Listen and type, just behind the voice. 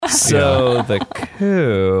So the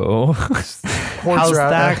coup, how's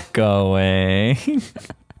that going?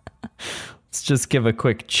 Let's just give a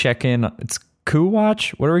quick check-in. It's Coup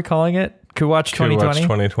Watch? What are we calling it? Coup Watch 2020? Coup Watch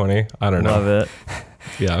 2020. I don't know. Love it.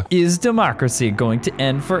 Yeah. Is democracy going to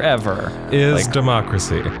end forever? Is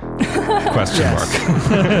democracy? Question mark.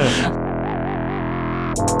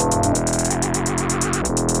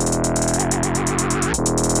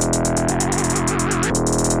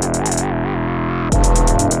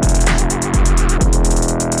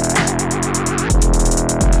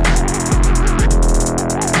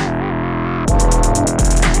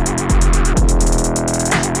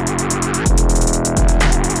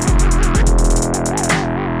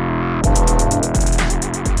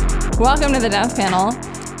 Welcome to the Death Panel.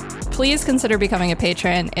 Please consider becoming a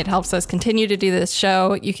patron. It helps us continue to do this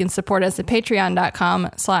show. You can support us at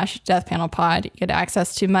patreon.com/deathpanelpod. You get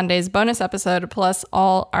access to Monday's bonus episode, plus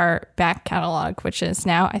all our back catalog, which is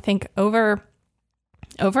now, I think, over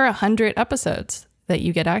 100 episodes that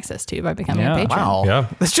you get access to by becoming a patron. Wow. Yeah.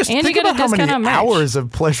 Let's just And think you get a about how discount on many merch. hours of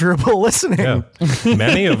pleasurable listening. Yeah.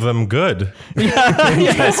 Many of them good.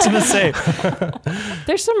 I was going to say.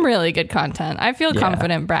 There's some really good content. I feel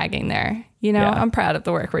confident bragging there. You know, I'm proud of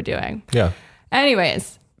the work we're doing. Yeah.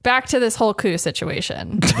 Anyways, back to this whole coup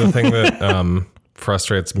situation. The thing that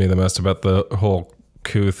frustrates me the most about the whole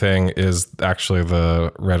coup thing is actually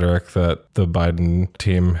the rhetoric that the Biden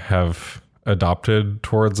team have adopted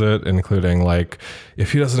towards it, including like,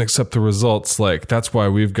 if he doesn't accept the results, like that's why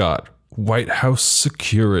we've got White House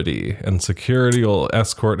security and security will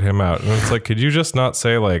escort him out. And it's like, could you just not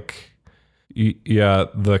say like, yeah,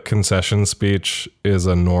 the concession speech is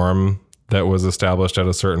a norm that was established at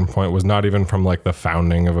a certain point, was not even from like the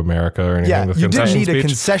founding of America or anything. Yeah, The you didn't concession need a speech-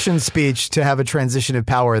 concession speech to have a transition of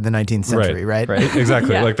power in the 19th century, right?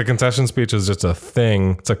 Exactly. Yeah. Like the concession speech is just a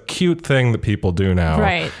thing. It's a cute thing that people do now.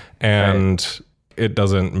 Right. And it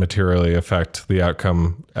doesn't materially affect the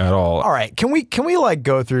outcome at all. All right, can we like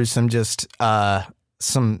go through some just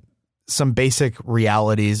some basic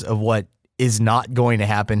realities of what is not going to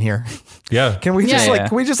happen here? Yeah. Can we just Yeah.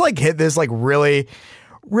 can we just like hit this like really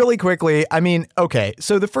quickly? I mean, okay,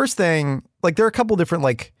 so the first thing, like there are a couple different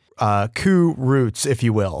like coup routes, if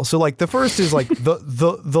you will. So like the first is like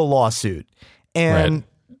the lawsuit, and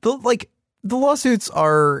the lawsuits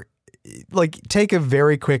are like, take a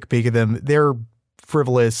very quick peek at them. They're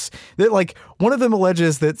frivolous. That like one of them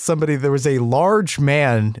alleges that there was a large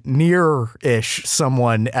man near-ish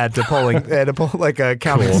someone at the polling at a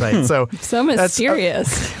counting site. So So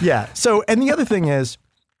mysterious. yeah. So, and the other thing is,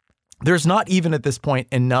 there's not even at this point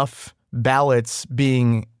enough ballots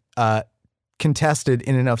being contested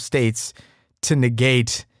in enough states to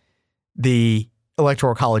negate the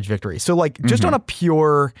Electoral College victory. So, like, just on a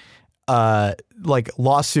pure like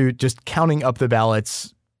lawsuit, just counting up the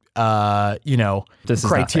ballots, This is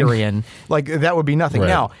criterion, like that would be nothing. Right.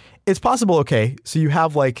 Now, it's possible. Okay, so you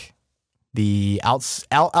have like the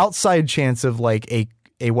outside chance of like a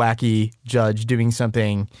wacky judge doing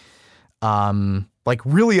something like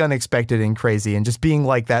really unexpected and crazy, and just being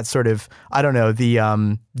like that sort of, I don't know,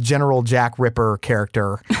 the General Jack Ripper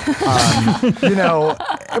character, but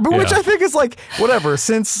which I think is like, whatever,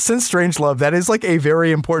 since Strangelove, that is like a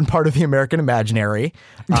very important part of the American imaginary,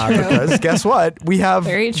 because guess what? We have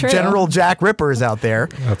Very true. General Jack Rippers out there.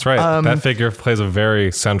 That's right. That figure plays a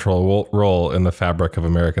very central role in the fabric of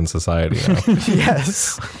American society now.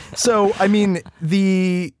 Yes. So, I mean,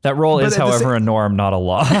 That role but is, at the however, a norm, not a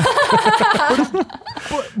law.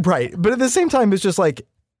 right. But at the same time, it's just like,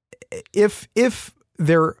 if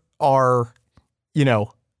there are,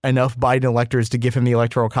 enough Biden electors to give him the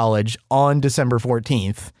Electoral College on December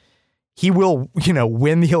 14th, he will,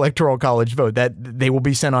 win the Electoral College vote, that they will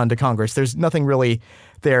be sent on to Congress. There's nothing really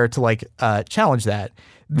there to like challenge that.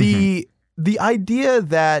 The idea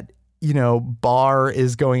that, Barr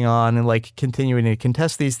is going on and like continuing to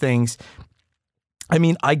contest these things, I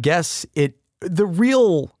mean, I guess the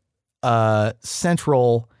real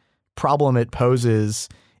central problem it poses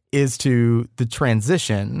is to the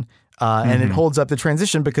transition, and it holds up the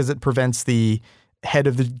transition because it prevents the head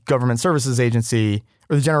of the Government Services Agency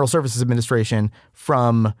or the General Services Administration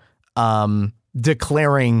from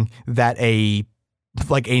declaring that a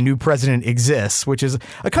new president exists, which is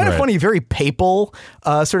a kind of funny, very papal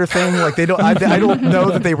sort of thing. Like they don't, I don't know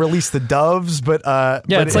that they release the doves, but Yeah,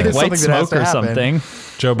 but it's like it is white something that has smoke to or happen.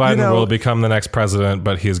 something. Joe Biden will become the next president,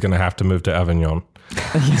 but he's going to have to move to Avignon.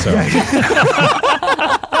 So,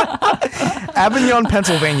 Avignon,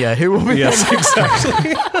 Pennsylvania. Who will be? yes,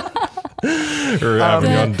 exactly. Or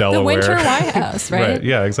Avignon, the Delaware. Winter White House, right? Right.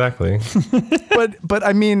 Yeah, exactly. But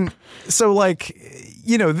I mean, so like,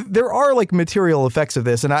 there are like material effects of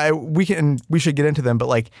this, and we should get into them, but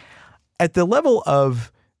like at the level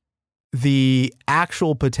of the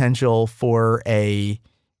actual potential for a,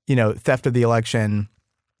 theft of the election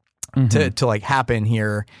to like happen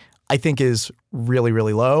here, I think is really,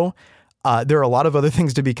 really low. There are a lot of other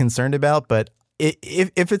things to be concerned about, but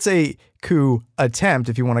if it's a coup attempt,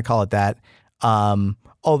 if you want to call it that,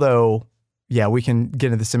 although, yeah, we can get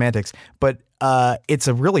into the semantics, but it's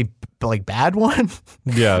a really like bad one.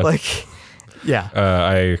 Yeah. Like, yeah.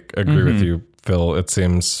 I agree with you, Phil. It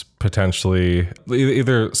seems potentially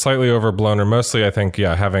either slightly overblown or mostly, I think,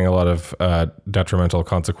 having a lot of detrimental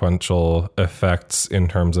consequential effects in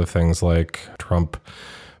terms of things like Trump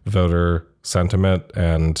voter sentiment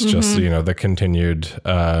and just, the continued,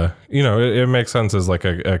 it makes sense as like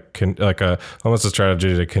a almost a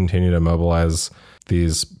strategy to continue to mobilize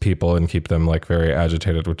these people and keep them like very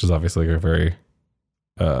agitated, which is obviously like a very,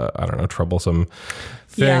 troublesome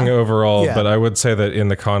thing overall. Yeah. But I would say that in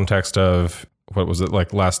the context of, what was it,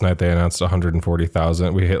 like last night they announced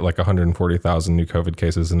 140,000. We hit like 140,000 new COVID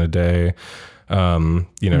cases in a day.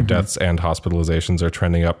 Deaths and hospitalizations are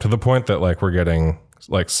trending up to the point that like we're getting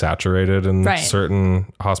like saturated in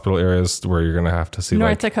certain hospital areas where you're going to have to see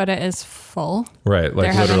North Dakota is full. Right. Like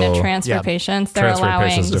they're having to transfer patients. They're allowing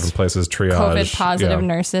patients to different places, triage. COVID positive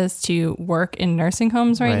nurses to work in nursing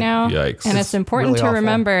homes right now. Yikes. And it's important really to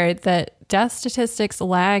remember that death statistics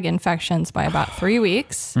lag infections by about 3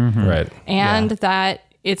 weeks. Right. And that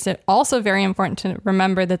it's also very important to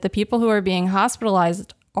remember that the people who are being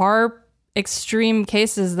hospitalized are extreme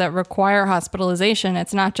cases that require hospitalization.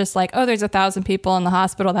 It's not just like, oh, there's 1,000 people in the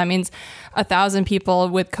hospital. That means 1,000 people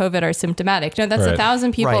with COVID are symptomatic. No, that's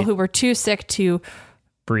 1,000 people who were too sick to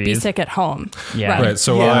be sick at home. Yeah. Right.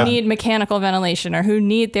 So who need mechanical ventilation, or who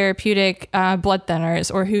need therapeutic blood thinners,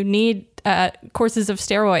 or who need courses of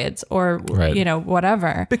steroids, or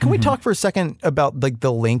whatever. But can we talk for a second about like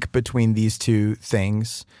the link between these two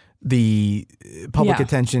things? The public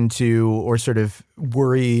attention to, or sort of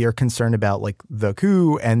worry or concern about like the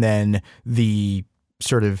coup, and then the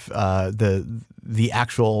sort of the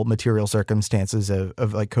actual material circumstances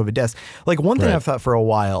of like COVID deaths. Like one thing I've thought for a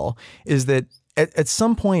while is that at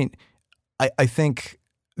some point, I think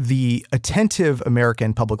the attentive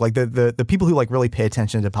American public, like the people who like really pay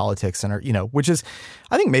attention to politics and are, which is,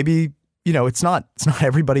 I think maybe, it's not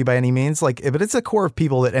everybody by any means, like, but it's a core of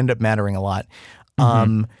people that end up mattering a lot.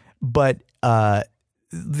 But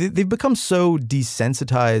they've become so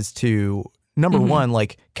desensitized to, number one,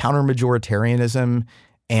 like counter-majoritarianism,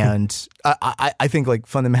 and I think like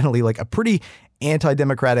fundamentally like a pretty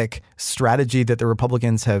anti-democratic strategy that the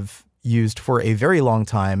Republicans have used for a very long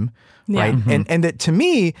time, right? And that to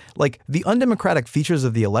me, like the undemocratic features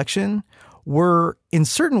of the election were in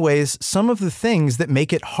certain ways some of the things that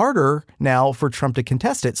make it harder now for Trump to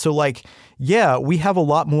contest it. So like, we have a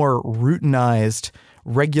lot more routinized,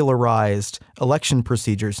 regularized election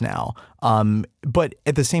procedures now. But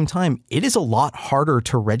at the same time, it is a lot harder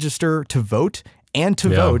to register to vote and to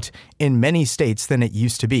vote in many states than it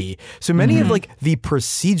used to be. So many of like the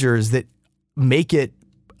procedures that make it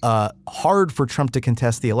hard for Trump to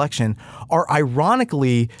contest the election are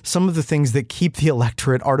ironically some of the things that keep the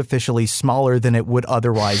electorate artificially smaller than it would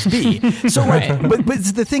otherwise be. So but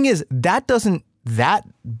the thing is, that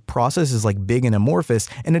process is like big and amorphous,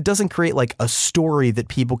 and it doesn't create like a story that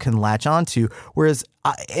people can latch onto. Whereas,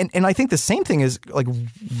 and I think the same thing is like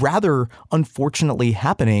rather unfortunately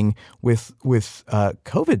happening with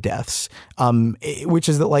COVID deaths, which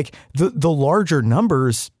is that like the larger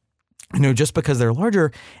numbers, just because they're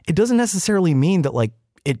larger, it doesn't necessarily mean that like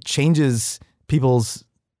it changes people's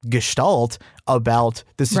gestalt about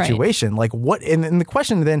the situation. Like what, and the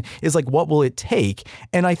question then is like, what will it take?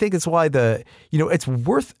 And I think it's why it's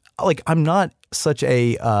worth, like, I'm not such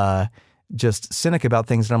a just cynic about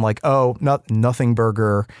things, and I'm like, oh, nothing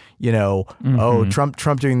burger, oh,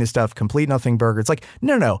 Trump doing this stuff, complete nothing burger. It's like,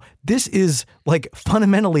 no, this is like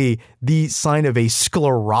fundamentally the sign of a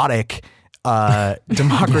sclerotic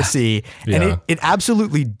democracy. And it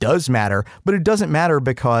absolutely does matter, but it doesn't matter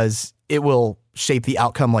because it will shape the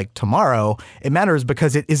outcome like tomorrow. It matters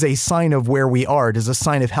because it is a sign of where we are. It is a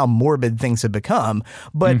sign of how morbid things have become.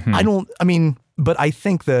 But but I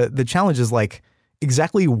think the challenge is like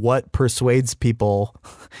exactly what persuades people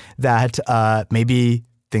that maybe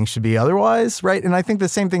things should be otherwise, right? And I think the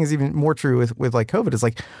same thing is even more true with like COVID. Is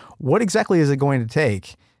like, what exactly is it going to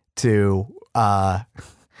take to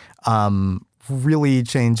really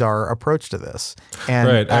change our approach to this. And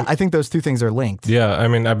Right. I think those two things are linked. Yeah, I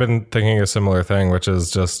mean, I've been thinking a similar thing, which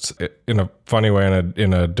is just in a funny way,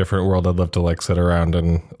 in a different world, I'd love to like sit around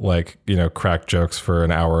and like, you know, crack jokes for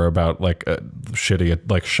an hour about like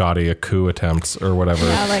shoddy coup attempts or whatever.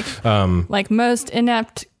 Yeah, like most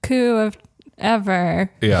inept coup of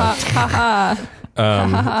ever. Yeah. Ha ha.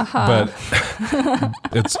 But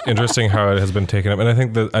it's interesting how it has been taken up, and I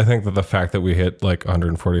think that the fact that we hit like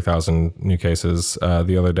 140,000 new cases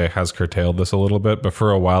the other day has curtailed this a little bit. But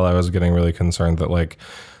for a while, I was getting really concerned that like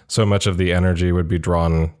so much of the energy would be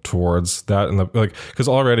drawn towards that, and because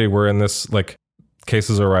already we're in this like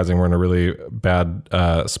cases are rising, we're in a really bad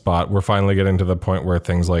spot. We're finally getting to the point where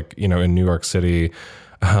things like, you know, in New York City,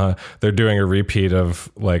 they're doing a repeat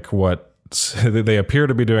of like what. They appear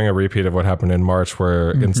to be doing a repeat of what happened in March,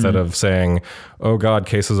 where instead of saying, "Oh God,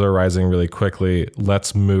 cases are rising really quickly,"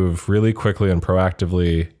 let's move really quickly and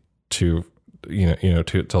proactively to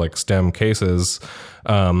like stem cases.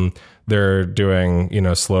 They're doing, you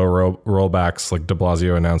know, slow rollbacks. Like De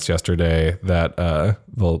Blasio announced yesterday that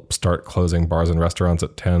they'll start closing bars and restaurants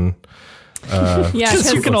at 10. Yeah,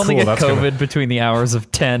 you can only cool. get That's COVID between the hours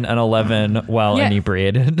of 10 and 11 while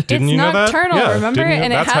inebriated. Didn't it's you know that? nocturnal, Yeah, remember? didn't you?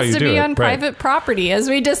 And it That's how has you to do be it. on Right. private property. As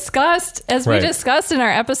we discussed in our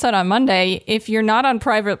episode on Monday, if you're not on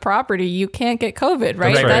private property, you can't get COVID,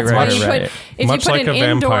 right? That's right, That's right, why you right. put if Much you put like an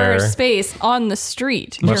a indoor vampire. space on the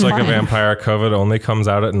street. Much you're like a fine. vampire, COVID only comes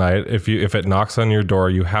out at night. If it knocks on your door,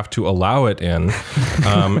 you have to allow it in,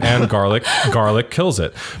 and garlic kills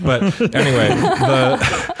it. But anyway,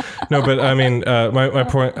 but I mean, my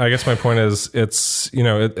point. I guess my point is, it's, you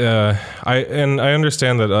know, I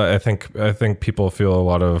understand that. I think people feel a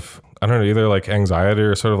lot of, I don't know, either like anxiety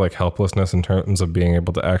or sort of like helplessness in terms of being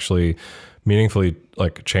able to actually meaningfully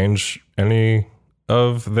like change any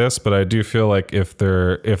of this. But I do feel like if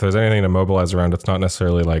there's anything to mobilize around, it's not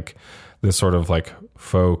necessarily like this sort of like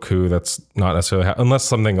faux coup that's not necessarily unless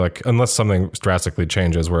something drastically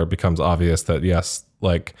changes where it becomes obvious that yes,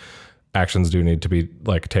 like actions do need to be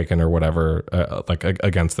like taken or whatever, like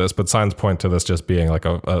against this. But signs point to this just being like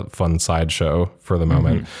a fun sideshow for the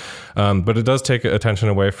moment. But it does take attention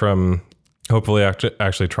away from hopefully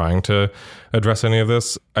actually trying to address any of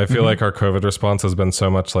this. I feel like our COVID response has been so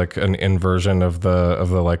much like an inversion of the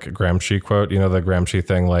like Gramsci quote, you know, the Gramsci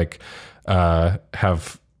thing, like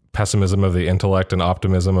have pessimism of the intellect and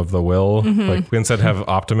optimism of the will. Like we instead have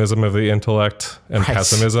optimism of the intellect and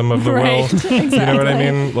pessimism of the will. Exactly. You know what I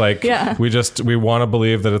mean? Like Yeah. we want to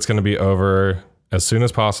believe that it's going to be over as soon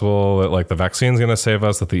as possible, that like the vaccine's going to save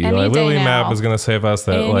us, that the Eli Lilly map is going to save us,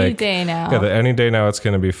 that Any day now. Yeah, that any day now it's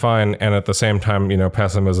going to be fine. And at the same time, you know,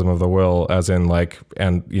 pessimism of the will, as in like,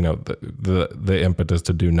 and you know, the impetus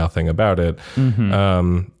to do nothing about it.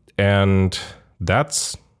 And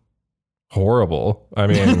that's horrible. I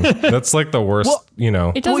mean, that's like the worst, you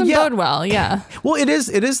know. It doesn't yeah. bode well, yeah. Well, it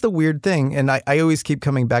is the weird thing. And I always keep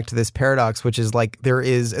coming back to this paradox, which is like there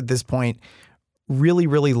is at this point really,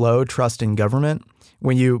 really low trust in government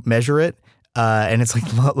when you measure it. And it's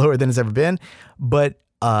like a lot lower than it's ever been. But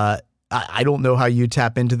I don't know how you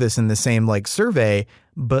tap into this in the same like survey,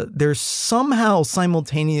 but there's somehow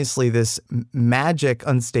simultaneously this magic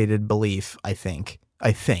unstated belief, I think,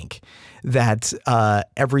 that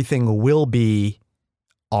everything will be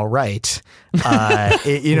all right,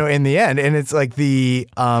 you know, in the end. And it's like the,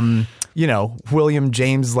 you know, William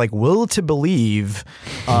James, like, will to believe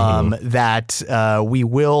that we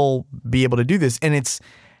will be able to do this. And it's,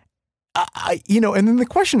 you know, and then the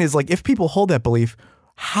question is like, if people hold that belief,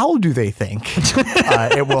 how do they think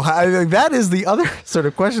it will? That is the other sort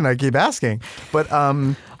of question I keep asking. But I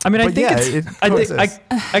mean, I think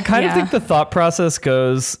I kind of think the thought process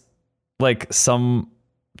goes like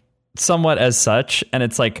somewhat as such, and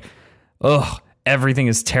it's like, oh, everything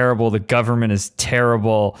is terrible, the government is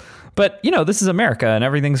terrible, but you know, this is America and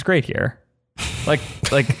everything's great here. Like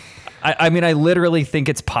I mean, I literally think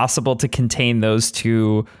it's possible to contain those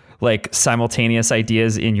two like simultaneous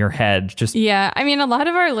ideas in your head. Just yeah, I mean, a lot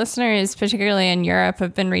of our listeners, particularly in Europe,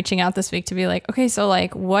 have been reaching out this week to be like, okay, so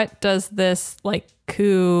like, what does this like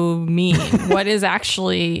coup mean? What is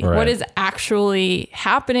actually Right. what is actually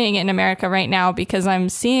happening in America right now? Because I'm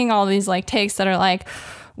seeing all these like takes that are like,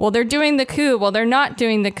 well, they're doing the coup. Well, they're not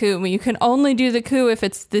doing the coup. Well, you can only do the coup if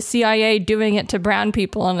it's the CIA doing it to brown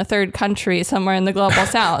people in a third country somewhere in the global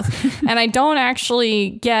south. And I don't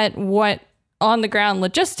actually get what on the ground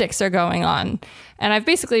logistics are going on. And I've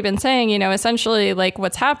basically been saying, you know, essentially like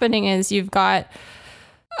what's happening is you've got,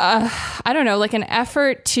 I don't know, like an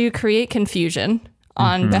effort to create confusion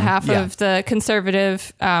on behalf of the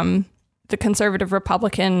conservative the conservative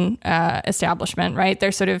Republican establishment, right?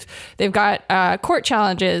 They've got court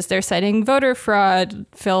challenges. They're citing voter fraud.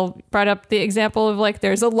 Phil brought up the example of like,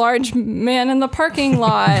 there's a large man in the parking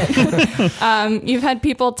lot. You've had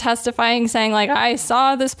people testifying saying like, I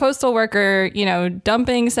saw this postal worker,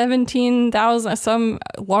 dumping 17,000, some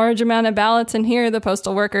large amount of ballots in here. The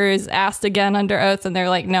postal worker is asked again under oath and they're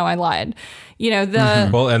like, no, I lied.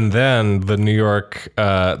 Well, and then the New York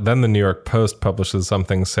Post publishes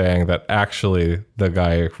something saying that actually the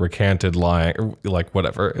guy recanted lying, like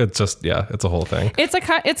whatever. It's just, it's a whole thing. It's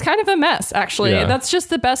kind of a mess, actually. Yeah. That's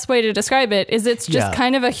just the best way to describe it. It's just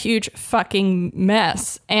kind of a huge fucking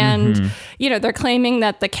mess. And they're claiming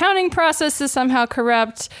that the counting process is somehow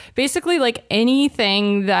corrupt. Basically, like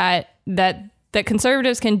anything that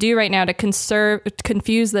conservatives can do right now to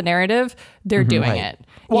confuse the narrative, they're doing it.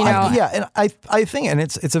 Well, and I think, and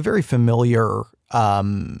it's a very familiar,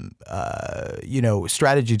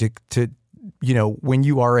 strategy to when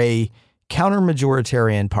you are a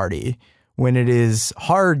counter-majoritarian party, when it is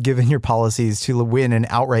hard, given your policies, to win an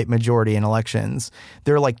outright majority in elections,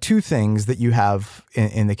 there are like two things that you have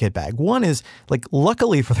in the kit bag. One is like,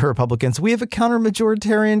 luckily for the Republicans, we have a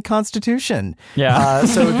counter-majoritarian constitution. Yeah.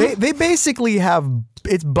 So they basically have,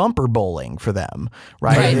 it's bumper bowling for them,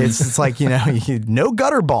 right? It's like, no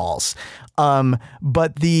gutter balls.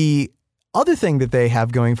 But the other thing that they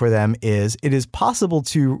have going for them is it is possible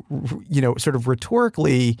to, sort of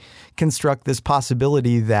rhetorically construct this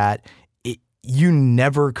possibility that you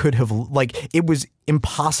never could have, like, it was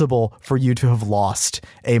impossible for you to have lost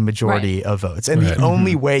a majority of votes. And the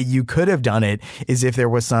only way you could have done it is if there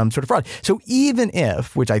was some sort of fraud. So even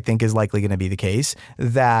if, which I think is likely going to be the case,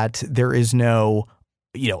 that there is no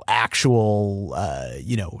actual,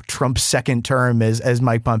 Trump's second term, as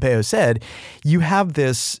Mike Pompeo said, you have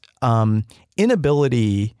this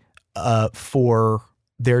inability for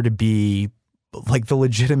there to be like the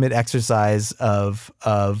legitimate exercise of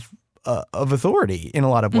authority in a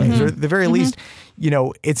lot of ways, or at the very least,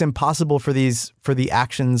 it's impossible for the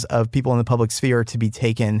actions of people in the public sphere to be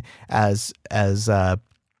taken as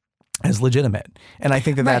legitimate. And I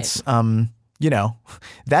think that that's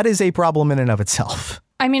that is a problem in and of itself.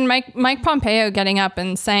 I mean, Mike Pompeo getting up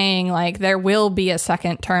and saying like there will be a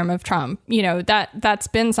second term of Trump, that's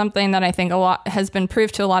been something that I think a lot has been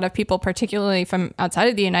proved to a lot of people, particularly from outside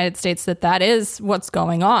of the United States, that is what's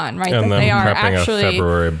going on, right? And that then they are prepping actually a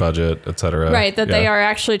February budget, et cetera. Right, that they are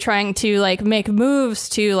actually trying to like make moves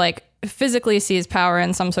to like physically seize power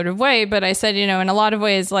in some sort of way. But I said, in a lot of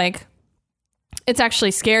ways, like, it's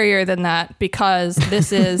actually scarier than that, because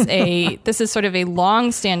this is sort of a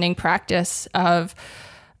long-standing practice of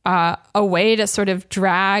a way to sort of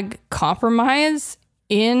drag compromise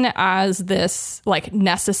in as this like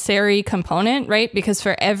necessary component, right? Because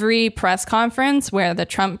for every press conference where the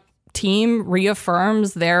Trump team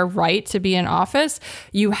reaffirms their right to be in office,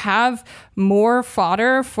 you have more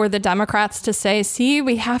fodder for the Democrats to say, see,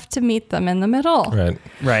 we have to meet them in the middle.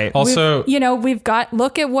 Right. Also, we've got,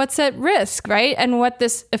 look at what's at risk, right? And what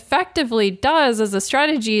this effectively does as a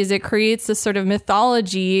strategy is it creates this sort of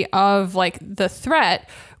mythology of like the threat,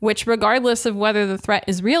 which regardless of whether the threat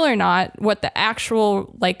is real or not, what the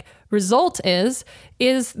actual like result is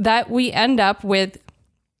that we end up with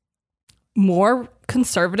more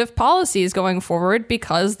conservative policies going forward,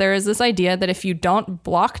 because there is this idea that if you don't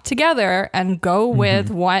block together and go with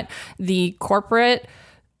what the corporate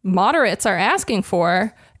moderates are asking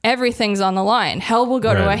for, everything's on the line. Hell will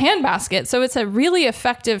go to a handbasket. So it's a really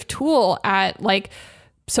effective tool at like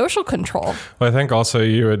social control. Well, I think also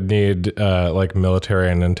you would need like military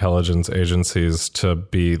and intelligence agencies to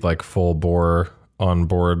be like full bore on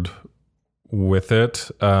board with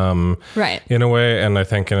it, in a way. And I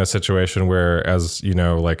think in a situation where, as we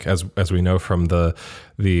know from the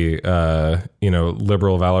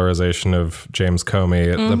liberal valorization of James Comey,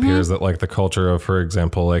 it appears that like the culture of, for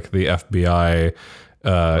example, like the FBI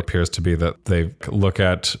appears to be that they look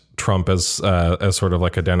at Trump as sort of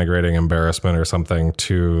like a denigrating embarrassment or something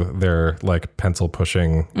to their like pencil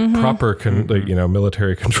pushing proper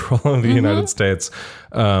military control of the United States,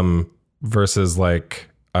 versus like,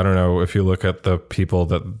 I don't know, if you look at the people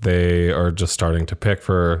that they are just starting to pick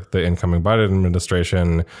for the incoming Biden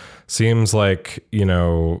administration, seems like,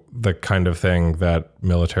 the kind of thing that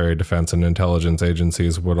military, defense, and intelligence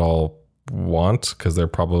agencies would all want, because they're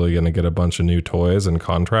probably going to get a bunch of new toys and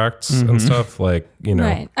contracts and stuff, like,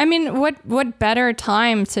 Right. I mean, what better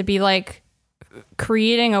time to be like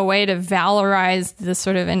creating a way to valorize this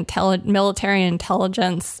sort of military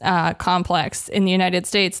intelligence complex in the United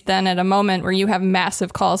States than at a moment where you have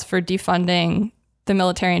massive calls for defunding the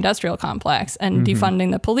military industrial complex and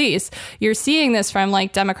defunding the police. You're seeing this from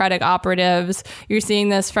like Democratic operatives. You're seeing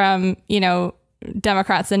this from,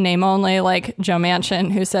 Democrats in name only, like Joe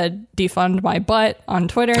Manchin, who said defund my butt on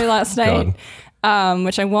Twitter last night.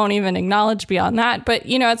 Which I won't even acknowledge beyond that. But,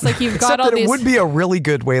 it's like you've got all these... It would be a really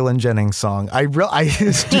good Waylon Jennings song. I do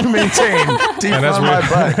maintain defund my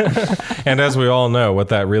butt. And as we all know, what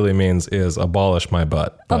that really means is abolish my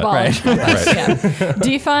butt. Abolish my butt, yeah.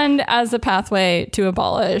 Defund as a pathway to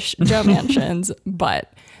abolish Joe Manchin's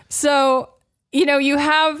butt. So, you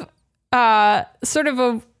have sort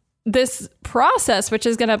of this process, which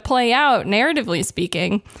is going to play out, narratively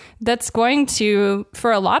speaking, that's going to,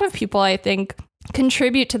 for a lot of people, I think,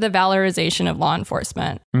 contribute to the valorization of law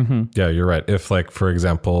enforcement. Mm-hmm. Yeah, you're right. If, like, for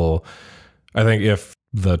example, I think if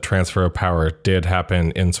the transfer of power did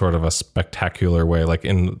happen in sort of a spectacular way,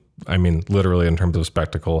 literally in terms of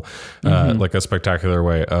spectacle, like a spectacular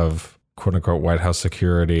way of quote unquote White House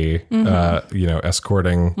security,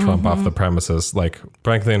 escorting Trump off the premises, like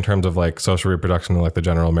frankly, in terms of like social reproduction and like the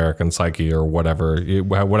general American psyche or whatever you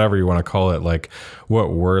want to call it, like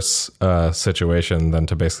what worse situation than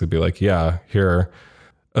to basically be like, yeah, here,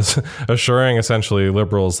 assuring essentially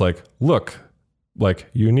liberals like, look, like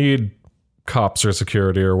you need cops or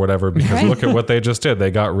security or whatever, because look at what they just did.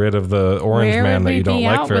 They got rid of the orange man that you don't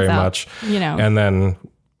like very much. And then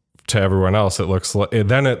to everyone else, it looks like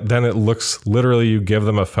then it looks literally you give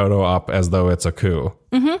them a photo op as though it's a coup,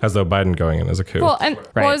 as though Biden going in is a coup. Well, and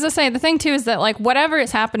well, I was just saying the thing too is that like whatever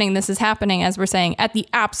is happening, this is happening, as we're saying, at the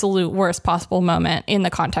absolute worst possible moment in the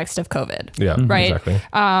context of COVID. Yeah, right.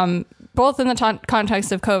 Exactly. Both in the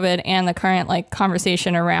context of COVID and the current like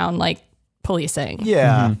conversation around like policing.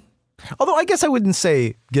 Yeah. Although I guess I wouldn't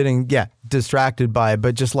say getting distracted by,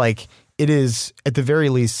 but just like it is at the very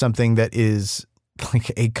least something that is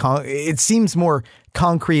like it seems more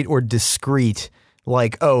concrete or discrete,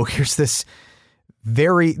 like, oh, here's this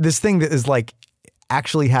thing that is like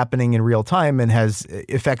actually happening in real time and has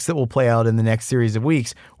effects that will play out in the next series of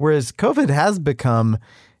weeks. Whereas COVID has become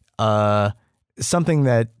something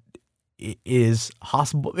that is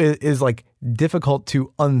like difficult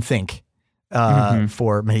to unthink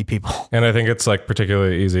for many people. And I think it's like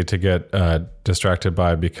particularly easy to get distracted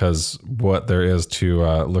by, because what there is to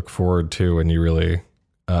look forward to when you really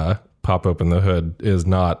pop open the hood is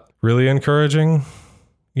not really encouraging,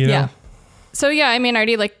 you know? Yeah. So yeah, I mean,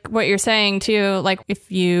 Artie, like what you're saying too, like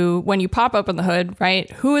when you pop open the hood,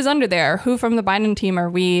 right? Who is under there? Who from the Biden team are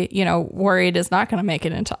we, worried is not going to make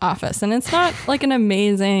it into office? And it's not like an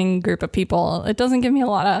amazing group of people. It doesn't give me a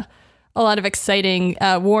lot of exciting,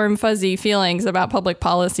 warm, fuzzy feelings about public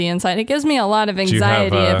policy inside. It gives me a lot of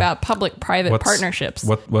anxiety about public-private partnerships.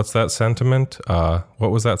 What's that sentiment?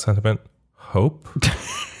 What was that sentiment? Hope?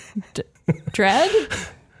 Dread?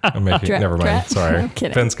 Never mind. Dread? Sorry.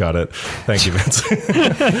 Vince got it. Thank you, Vince.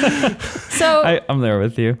 So I'm there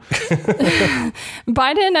with you.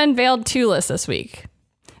 Biden unveiled two lists this week.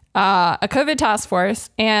 A COVID task force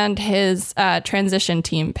and his transition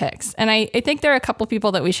team picks. And I think there are a couple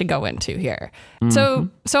people that we should go into here. So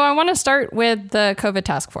I want to start with the COVID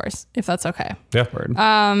task force, if that's okay.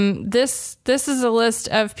 Yeah. This is a list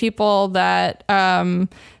of people that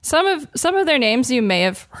some of their names you may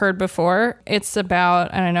have heard before. It's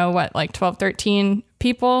about, 12, 13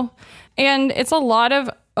 people. And it's a lot of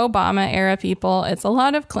Obama era people. It's a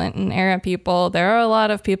lot of Clinton era people. There are a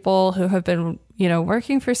lot of people who have been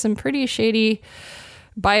working for some pretty shady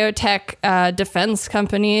biotech defense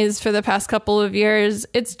companies for the past couple of years.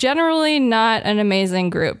 It's generally not an amazing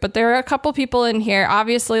group, but there are a couple people in here.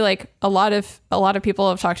 Obviously, like a lot of people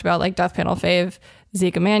have talked about, like Death Panel fave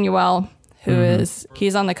Zeke Emanuel, who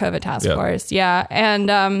he's on the COVID task force. Yeah.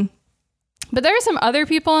 And but there are some other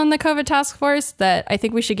people in the COVID task force that I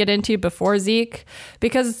think we should get into before Zeke,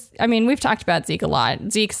 because we've talked about Zeke a lot.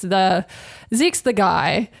 Zeke's the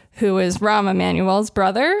guy who is Rahm Emanuel's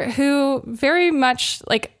brother, who very much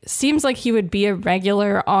seems like he would be a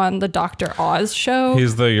regular on the Dr. Oz show.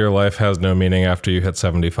 He's the "your life has no meaning after you hit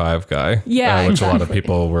 75" guy. Yeah, which a lot of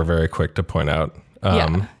people were very quick to point out.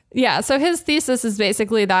 Yeah. So his thesis is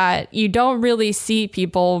basically that you don't really see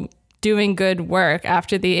people doing good work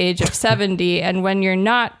after the age of 70. And when you're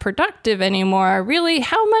not productive anymore, really,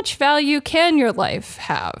 how much value can your life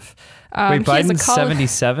have? Wait, Biden's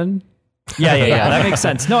 77? Yeah. That makes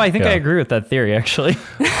sense. No, I think I agree with that theory, actually.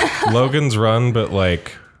 Logan's Run, but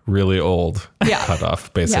really old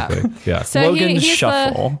cutoff, basically. Yeah. So Logan's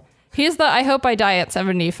Shuffle. He's the I hope I die at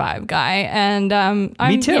 75 guy. And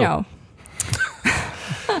me too.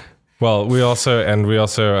 Well, we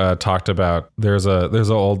also talked about there's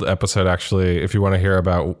an old episode actually. If you want to hear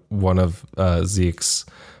about one of Zeke's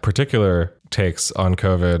particular takes on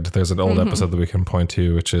COVID, there's an old episode that we can point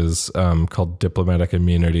to, which is called "Diplomatic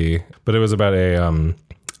Immunity." But it was about a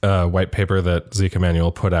white paper that Zeke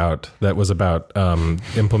Emanuel put out that was about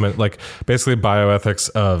basically bioethics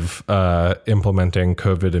of implementing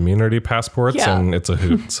COVID immunity passports, and it's a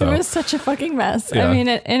hoot. So it was such a fucking mess. Yeah. I mean,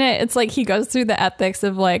 it's like he goes through the ethics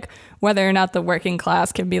of like whether or not the working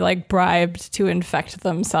class can be like bribed to infect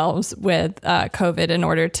themselves with COVID in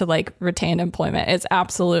order to like retain employment. It's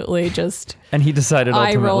absolutely just And he decided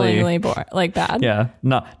ultimately, eye-rollingly bad. yeah,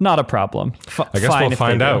 not a problem. I guess we'll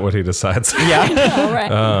find out what he decides. Yeah. All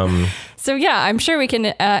right. So yeah, I'm sure we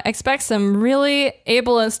can expect some really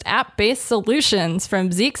ableist app-based solutions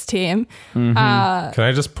from Zeke's team. Can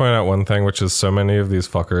I just point out one thing, which is so many of these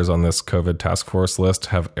fuckers on this COVID task force list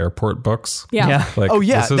have airport books. Yeah. Yeah. Like, Oh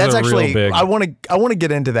yeah, this is that's a actually. real big. I want to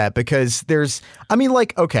get into that because there's. I mean,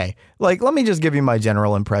 like, okay, like let me just give you my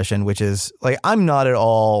general impression, which is like I'm not at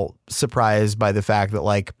all surprised by the fact that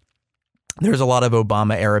like there's a lot of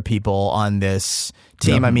Obama era people on this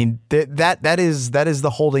team. Yeah. I mean that is the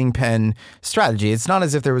holding pen strategy. It's not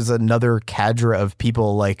as if there was another cadre of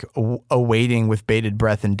people like awaiting with bated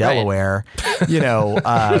breath in Delaware, in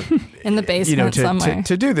the basement somewhere.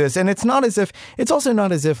 to do this. And it's also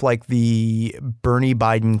not as if like the Bernie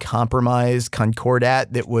Biden compromise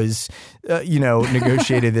concordat that was,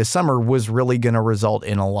 negotiated this summer was really going to result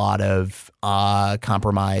in a lot of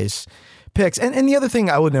compromise picks. And the other thing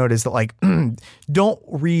I would note is that like, don't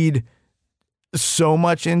read so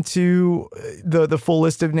much into the full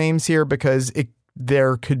list of names here because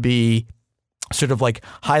there could be sort of like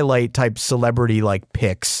highlight type celebrity like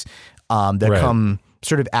picks that Right. come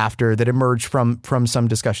sort of after that emerge from some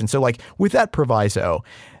discussion. So like with that proviso,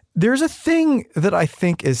 there's a thing that I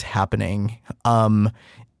think is happening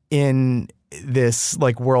in this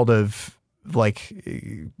like world of like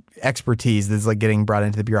expertise that's like getting brought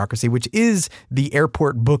into the bureaucracy, which is the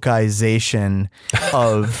airport bookization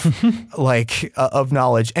of of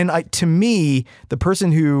knowledge. And to me, the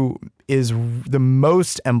person who is the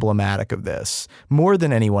most emblematic of this, more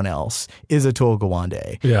than anyone else, is Atul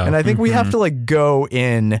Gawande. Yeah. And I think we have to like go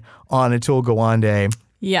in on Atul Gawande.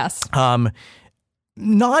 Yes.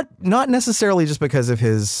 Not necessarily just because of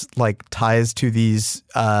his like ties to these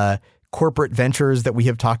corporate ventures that we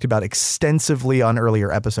have talked about extensively on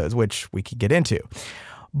earlier episodes, which we could get into,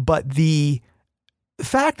 but the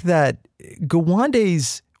fact that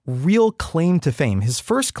Gawande's real claim to fame, his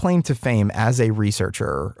first claim to fame as a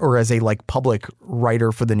researcher or as a like public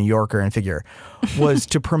writer for the New Yorker and figure, was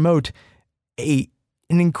to promote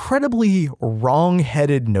an incredibly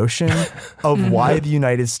wrong-headed notion of why the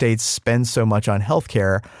United States spends so much on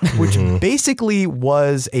healthcare, which basically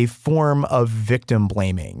was a form of victim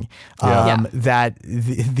blaming. That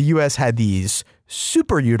the U.S. had these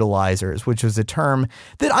super utilizers, which was a term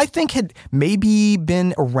that I think had maybe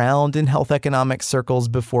been around in health economic circles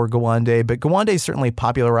before Gawande, but Gawande certainly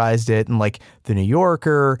popularized it in like the New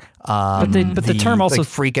Yorker. But the term also like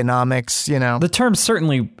Freakonomics, the term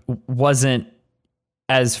certainly wasn't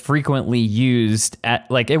as frequently used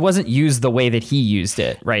it wasn't used the way that he used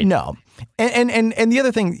it, right? No. And the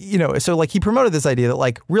other thing, so like he promoted this idea that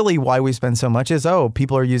like really why we spend so much is,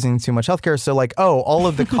 people are using too much healthcare. So like, all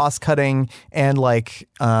of the cost cutting and like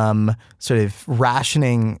sort of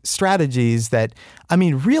rationing strategies that,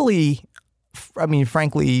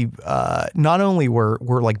 frankly, not only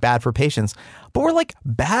were like bad for patients, but were like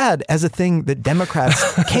bad as a thing that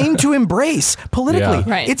Democrats came to embrace politically. Yeah,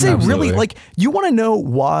 right. It's absolutely. a really like, you want to know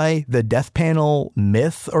why the death panel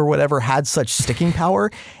myth or whatever had such sticking power?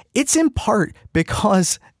 It's in part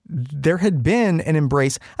because there had been an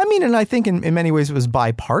embrace. And I think in many ways it was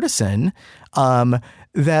bipartisan,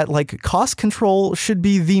 that like cost control should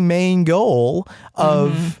be the main goal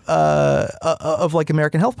of like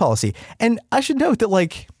American health policy. And I should note that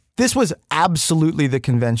like this was absolutely the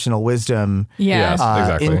conventional wisdom Yeah. Yes,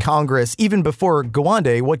 exactly. in Congress, even before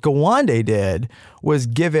Gawande. What Gawande did was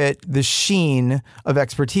give it the sheen of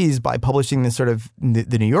expertise by publishing this sort of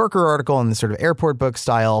the New Yorker article and this sort of airport book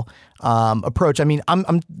style approach.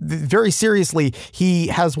 I'm very seriously, he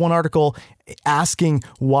has one article asking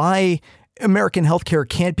why American healthcare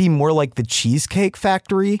can't be more like the Cheesecake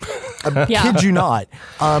Factory. I kid you not.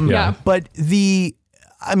 But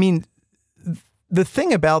the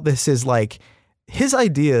thing about this is like his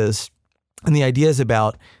ideas and the ideas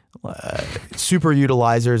about super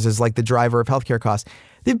utilizers as like the driver of healthcare costs,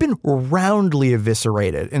 they've been roundly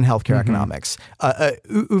eviscerated in healthcare economics.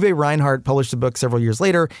 Uwe Reinhardt published a book several years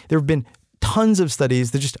later. There have been tons of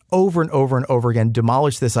studies that just over and over and over again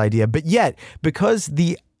demolish this idea. But yet, because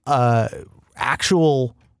the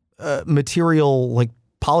actual material like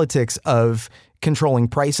politics of controlling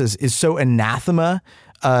prices is so anathema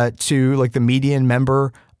to like the median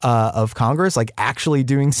member of Congress, like actually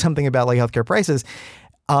doing something about like healthcare prices,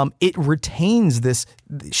 it retains this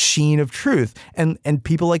sheen of truth. And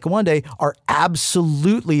people like Gawande are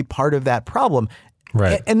absolutely part of that problem.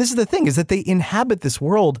 Right. And this is the thing, is that they inhabit this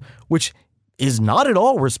world which is not at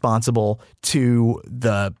all responsible to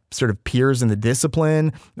the sort of peers in the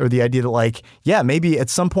discipline, or the idea that like, yeah, maybe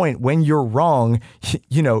at some point when you're wrong,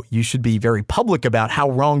 you know, you should be very public about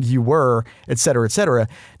how wrong you were, et cetera, et cetera.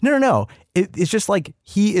 No. It's just like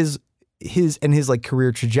his like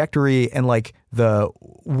career trajectory and like the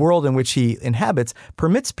world in which he inhabits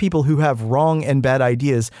permits people who have wrong and bad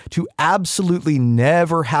ideas to absolutely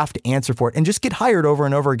never have to answer for it and just get hired over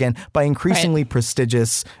and over again by increasingly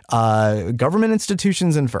prestigious government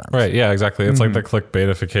institutions and firms. Right. Yeah, exactly. It's like the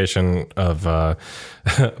clickbaitification of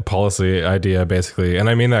policy idea, basically. And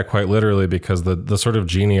I mean that quite literally, because the sort of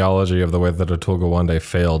genealogy of the way that Atul Gawande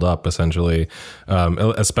failed up, essentially,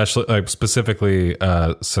 especially like specifically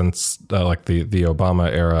since like the Obama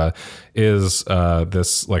era, is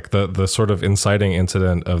this like the sort of inciting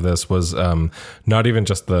incident of this was not even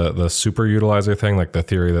just the super utilizer thing, like the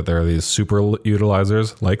theory that there are these super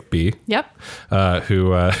utilizers like B,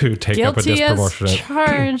 who take up a disproportionate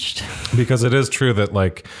charged. Because it is true that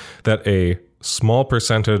like that a small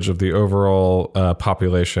percentage of the overall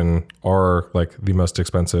population are like the most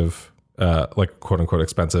expensive, like quote unquote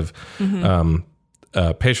expensive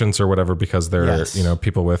patients or whatever, because they're you know,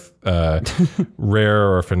 people with rare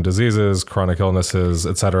or orphan diseases, chronic illnesses,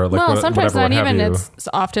 etc. Like well, sometimes not even. It's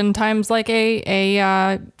oftentimes like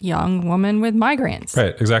a young woman with migraines.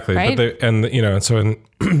 Right. Exactly. Right? But you know, so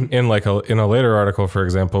in like in a later article, for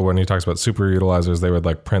example, when he talks about super utilizers, they would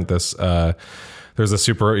like print this. There's a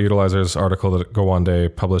super utilizers article that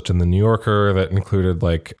Gawande published in the New Yorker that included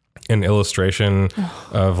like an illustration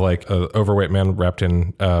of like an overweight man wrapped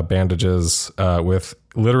in bandages with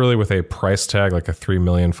a price tag, like a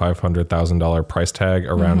 $3,500,000 price tag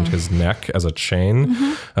around his neck as a chain.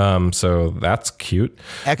 So that's cute.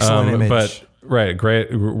 Excellent image. But right,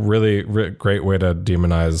 really great way to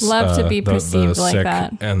demonize. Love to be perceived the like sick.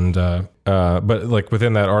 that. And but like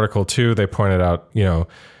within that article too, they pointed out, you know,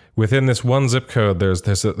 within this one zip code, there's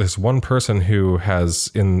this one person who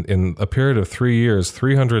has, in a period of 3 years,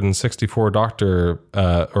 364 doctor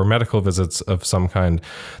or medical visits of some kind.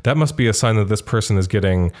 That must be a sign that this person is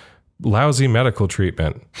getting lousy medical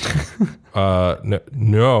treatment.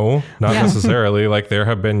 No, not necessarily. Like there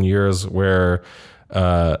have been years where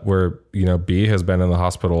you know, B has been in the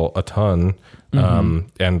hospital a ton.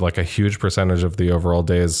 And like a huge percentage of the overall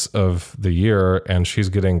days of the year, and she's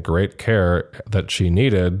getting great care that she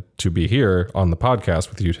needed to be here on the podcast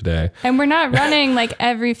with you today. And we're not running like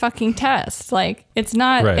every fucking test. Like it's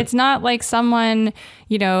not like someone,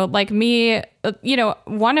 you know, like me, you know,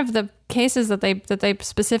 one of the cases that they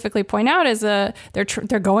specifically point out is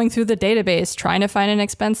they're going through the database trying to find an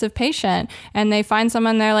expensive patient, and they find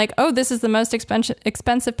someone, they're like, oh, this is the most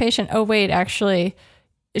expensive patient. Oh wait, actually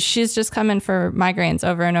she's just coming for migraines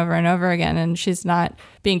over and over and over again, and she's not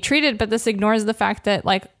being treated. But this ignores the fact that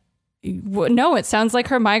like, no, it sounds like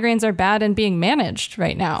her migraines are bad and being managed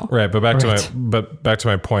right now. Right. But back to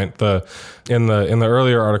my point, in the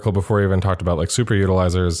earlier article, before he even talked about like super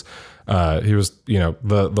utilizers, he was, you know,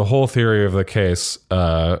 the whole theory of the case,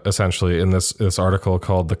 essentially in this article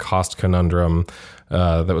called The Cost Conundrum,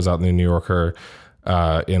 that was out in the New Yorker,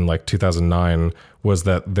 in like 2009, was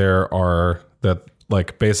that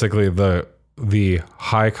like basically the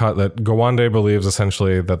high cost, that Gawande believes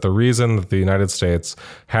essentially that the reason that the United States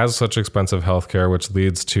has such expensive healthcare, which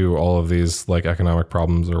leads to all of these like economic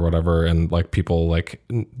problems or whatever, and like people like,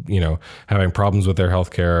 you know, having problems with their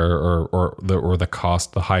healthcare or the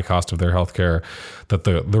high cost of their healthcare, that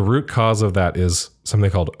the root cause of that is something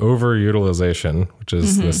called overutilization, which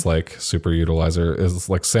is this like super utilizer, is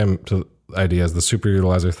like same to idea as the super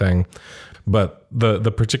utilizer thing. But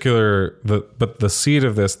the seed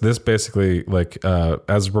of this basically, like,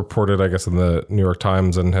 as reported, I guess, in the New York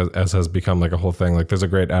Times, and has become like a whole thing. Like there's a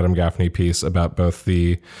great Adam Gaffney piece about both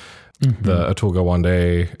the Atul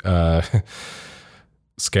Gawande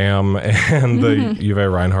scam and the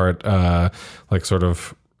Uwe Reinhardt like sort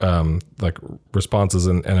of like responses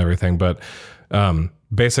and everything. But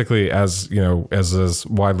basically, as you know, as is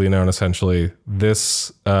widely known, essentially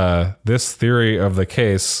this theory of the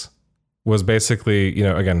case was basically, you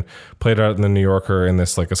know, again, played out in the New Yorker in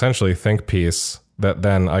this like essentially think piece that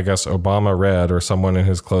then I guess Obama read, or someone in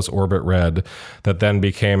his close orbit read, that then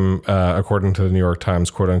became, according to the New York Times,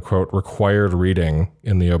 quote unquote, required reading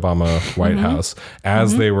in the Obama White House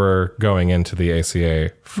as they were going into the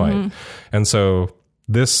ACA fight. And so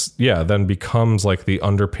this, then becomes like the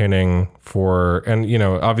underpinning for, and, you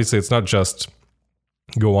know, obviously it's not just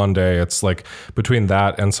Gowande, it's like between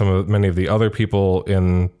that and many of the other people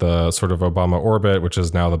in the sort of Obama orbit, which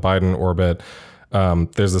is now the Biden orbit,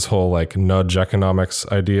 there's this whole like nudge economics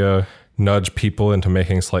idea, nudge people into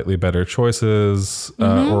making slightly better choices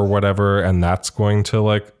or whatever, and that's going to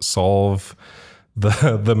like solve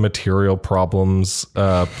the material problems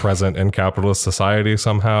present in capitalist society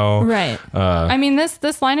somehow. Right. I mean,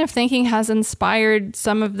 this line of thinking has inspired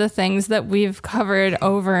some of the things that we've covered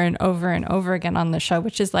over and over and over again on the show,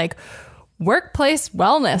 which is like workplace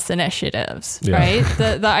wellness initiatives, right?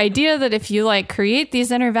 The idea that if you like create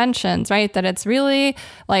these interventions, right, that it's really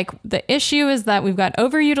like the issue is that we've got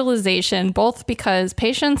overutilization, both because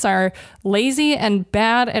patients are lazy and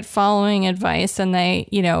bad at following advice, and they,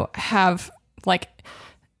 you know, have like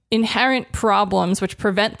inherent problems which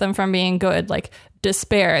prevent them from being good, like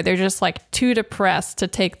despair. They're just like too depressed to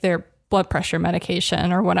take their blood pressure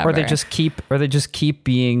medication or whatever. Or they just keep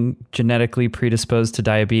being genetically predisposed to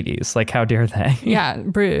diabetes. Like, how dare they? Yeah,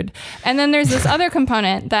 rude. And then there's this other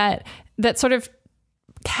component that sort of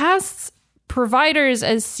casts providers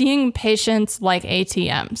as seeing patients like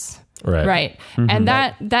ATMs. Right. And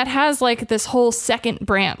that has like this whole second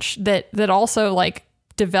branch that also like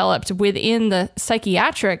developed within the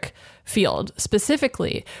psychiatric field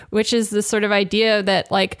specifically, which is this sort of idea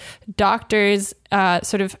that like doctors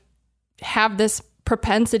sort of have this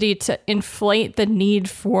propensity to inflate the need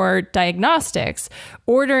for diagnostics,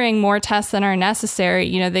 ordering more tests than are necessary.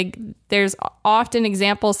 You know, there's often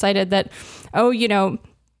examples cited that, oh, you know,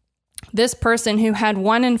 this person who had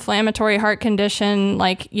one inflammatory heart condition,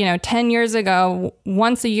 like, you know, 10 years ago,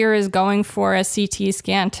 once a year is going for a CT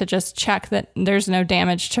scan to just check that there's no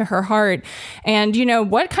damage to her heart. And, you know,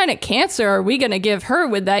 what kind of cancer are we going to give her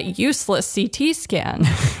with that useless CT scan?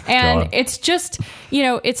 And it's just, you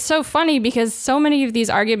know, it's so funny because so many of these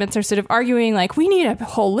arguments are sort of arguing like, we need a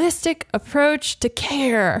holistic approach to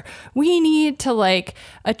care. We need to like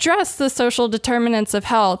address the social determinants of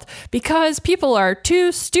health because people are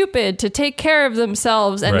too stupid to take care of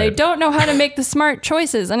themselves and they don't know how to make the smart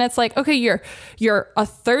choices. And it's like, okay, you're a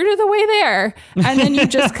third of the way there, and then you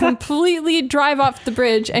just completely drive off the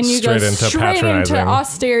bridge and you go straight into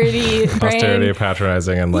austerity brain. Austerity,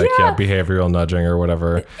 patronizing, and like behavioral nudging or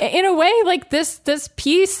whatever. In a way, like this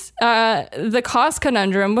piece, the cost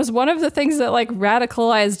conundrum, was one of the things that like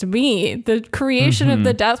radicalized me. The creation of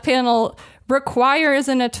the death panel requires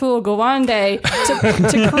an Atul Gawande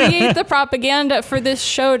to create the propaganda for this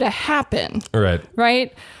show to happen.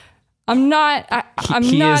 Right. I'm not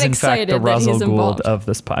is, in excited fact, the that Russell he's involved. Gould of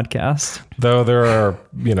this podcast. Though there are,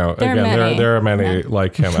 you know, there are many Yeah.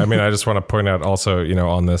 like him. I mean, I just want to point out also, you know,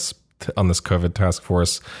 on this COVID task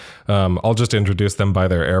force, I'll just introduce them by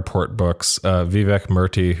their airport books. Vivek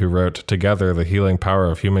Murthy, who wrote Together, The Healing Power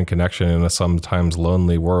of Human Connection in a Sometimes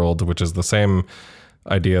Lonely World, which is the same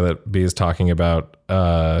idea that B is talking about,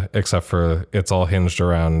 except for it's all hinged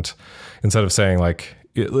around, instead of saying like,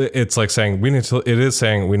 it's like saying we need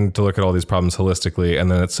to look at all these problems holistically,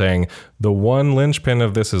 and then it's saying the one linchpin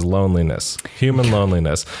of this is loneliness, human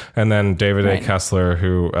loneliness. And then David A. Kessler,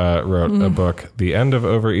 who wrote a book, The End of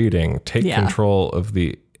Overeating, Taking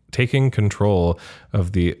control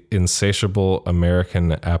of the insatiable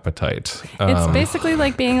American appetite. It's basically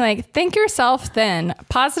like being like, think yourself thin,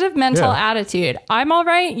 positive mental attitude. I'm all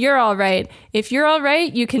right. You're all right. If you're all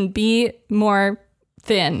right, you can be more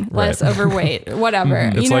thin, less overweight,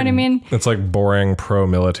 whatever. You know what I mean? It's like boring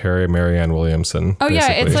pro-military Marianne Williamson. Oh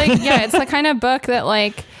basically. It's the kind of book that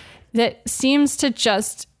like, that seems to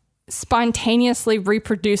just spontaneously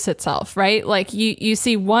reproduce itself, right? Like you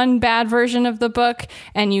see one bad version of the book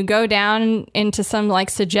and you go down into some like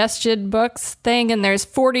suggested books thing and there's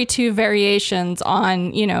 42 variations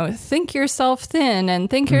on, you know, think yourself thin and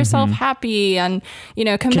think yourself happy and, you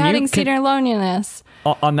know, combating senior loneliness.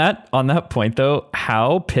 On that point though,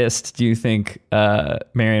 how pissed do you think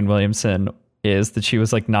Marianne Williamson is that she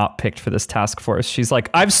was like not picked for this task force? She's like,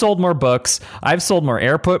 I've sold more books, I've sold more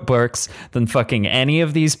airport books than fucking any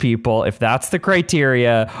of these people. If that's the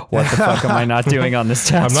criteria, what the fuck am I not doing on this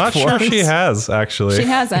task force? I'm not sure she has, actually. She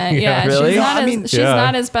hasn't. Yeah. Really? She's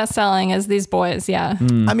not as best selling as these boys. Yeah.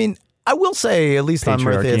 I mean, I will say, at least on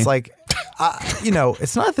Murthy, it's like, you know,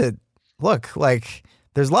 it's not that, look, like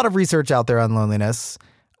there's a lot of research out there on loneliness.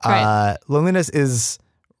 Loneliness is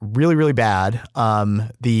really, really bad.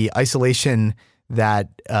 The isolation that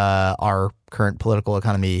our current political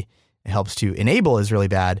economy helps to enable is really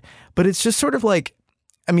bad. But it's just sort of like,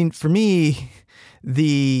 I mean, for me,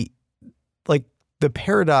 the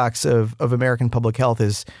paradox of American public health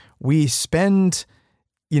is we spend,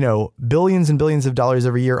 billions and billions of dollars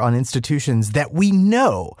every year on institutions that we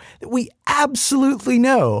absolutely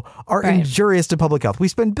know are injurious to public health. We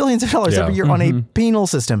spend billions of dollars every year on a penal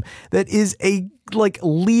system that is a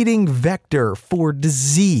leading vector for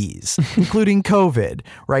disease, including COVID,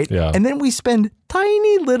 right? Yeah. And then we spend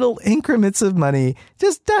tiny little increments of money,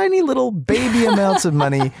 just tiny little baby amounts of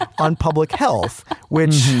money on public health,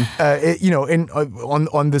 which,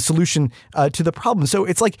 on the solution to the problem. So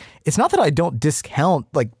it's not that I don't discount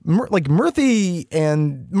Murthy,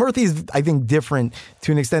 and Murthy's, I think, different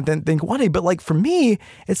to an extent than Gawande. But for me,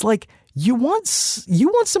 it's you want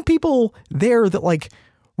some people there that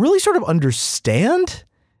really sort of understand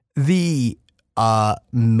the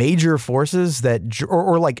major forces that,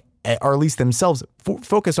 or at least themselves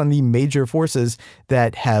focus on the major forces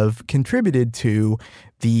that have contributed to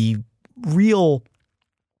the real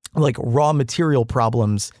raw material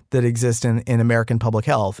problems that exist in American public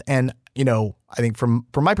health. And, I think from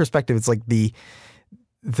my perspective, it's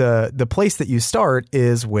the place that you start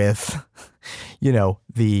is with,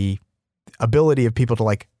 the ability of people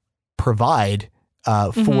to provide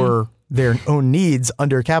for their own needs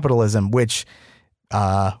under capitalism, which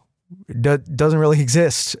doesn't really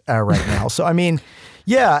exist right now. So I mean,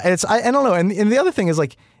 yeah, I don't know. And the other thing is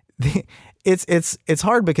it's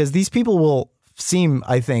hard because these people will seem,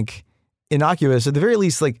 I think, innocuous. At the very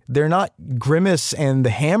least, they're not Grimace and the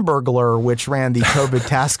Hamburglar, which ran the COVID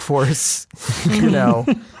task force,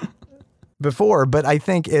 before. But I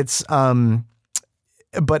think it's,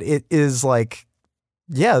 but it is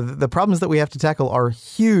the problems that we have to tackle are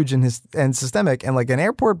huge and systemic, and an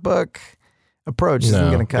airport book approach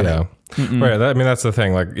isn't going to cut it. Right. That's the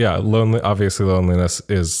thing. Obviously loneliness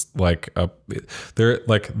is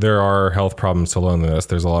there are health problems to loneliness.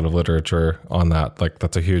 There's a lot of literature on that.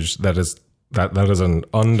 That is an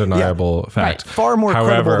undeniable fact. Right. Far more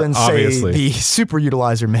credible than, say, the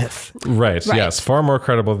superutilizer myth. Right. Yes. Far more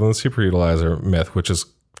credible than the superutilizer myth, which is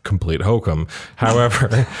complete hokum.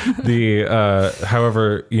 However,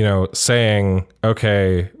 saying,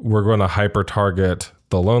 okay, we're going to hyper target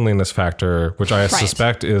the loneliness factor, which I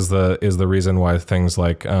suspect is the reason why things a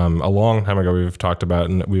long time ago we've talked about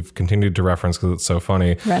and we've continued to reference because it's so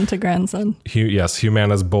funny. Rent a grandson.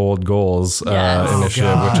 Humana's Bold Goals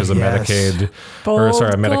initiative, which is a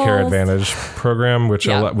Medicare Advantage program, which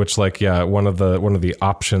one of the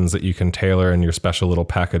options that you can tailor in your special little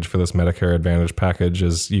package for this Medicare Advantage package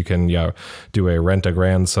is you can do a rent a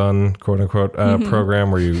grandson quote unquote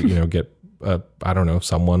program where you get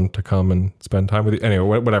someone to come and spend time with you.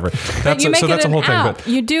 Anyway, whatever. That's a whole thing. But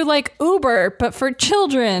you do Uber, but for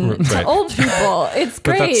children, to old people. It's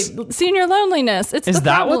great. Senior loneliness. Is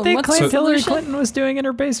that what they claimed Hillary Clinton was doing in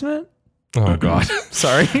her basement? Oh God.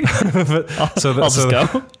 Sorry. So that's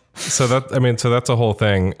a whole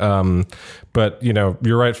thing. But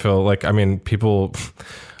you're right, Phil. People.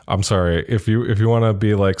 I'm sorry if you want to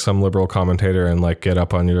be some liberal commentator and get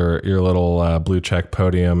up on your little blue check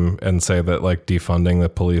podium and say that defunding the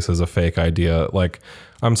police is a fake idea.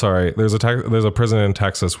 I'm sorry. There's a prison in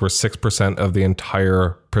Texas where 6% of the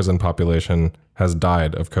entire prison population has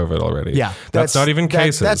died of COVID already. Yeah, that's not even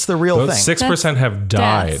cases. That's the real thing. 6% have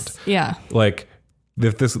died. Deaths. Yeah.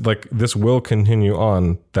 If this will continue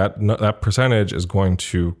on, that percentage is going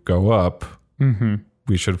to go up. Mm-hmm.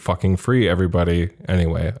 We should fucking free everybody.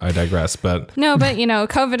 Anyway, I digress. But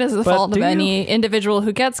COVID is the fault of any individual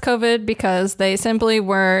who gets COVID because they simply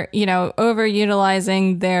were,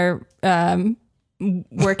 overutilizing their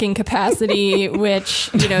working capacity,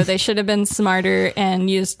 which, they should have been smarter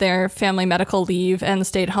and used their family medical leave and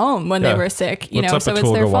stayed home when they were sick. What's up, so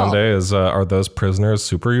it's their fault. Is are those prisoners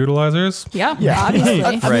super utilizers? Yeah.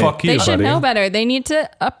 Obviously. Fuck you, they should buddy. know better. They need to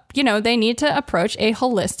they need to approach a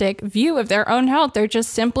holistic view of their own health. They're just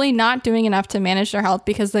simply not doing enough to manage their health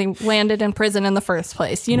because they landed in prison in the first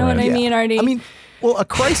place. You know what I mean, Artie? Well, a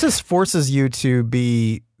crisis forces you to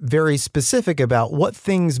be very specific about what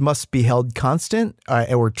things must be held constant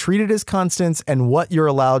or treated as constants and what you're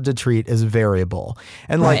allowed to treat as variable.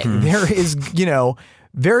 And there is,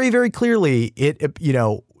 very, very clearly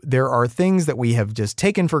there are things that we have just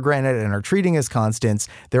taken for granted and are treating as constants.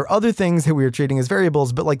 There are other things that we are treating as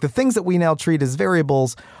variables, but the things that we now treat as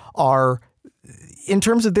variables are, in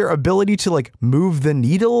terms of their ability to move the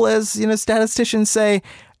needle, as statisticians say,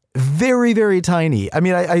 very, very tiny. I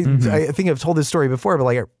mean, I think I've told this story before, but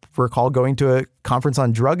I recall going to a conference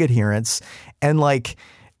on drug adherence and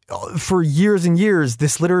for years and years,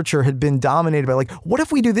 this literature had been dominated by like, what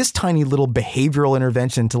if we do this tiny little behavioral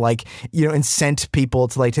intervention to like, incent people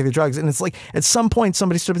to like take the drugs? And it's like, at some point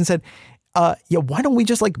somebody stood up and said, why don't we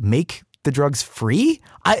just like make the drugs free?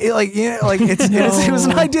 It was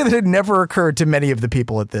an idea that had never occurred to many of the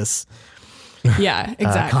people at this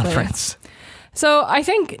conference. So I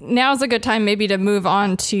think now is a good time maybe to move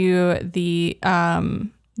on to the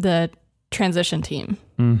transition team.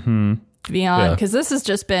 Beyond, because this has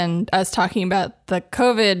just been us talking about the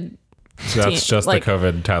COVID. So that's just the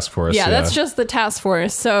COVID task force. Yeah, that's just the task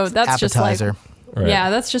force. So that's appetizer. Just like, right.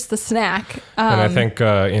 Yeah, that's just the snack. And I think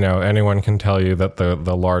anyone can tell you that the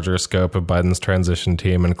larger scope of Biden's transition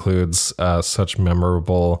team includes such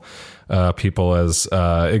memorable people as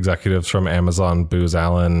executives from Amazon, Booz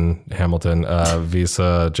Allen, Hamilton,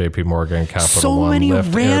 Visa, JP Morgan, Capital so One, many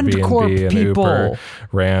Lyft, Rand Airbnb, Corp and people. Uber.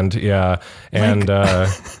 Rand, yeah. And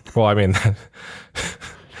well, I mean,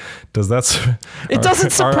 does that... It doesn't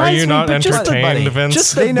surprise me. Are you not but entertained, Vince?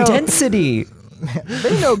 Just the density.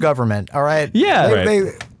 They know government, all right? Yeah.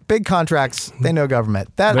 They big contracts, they know government.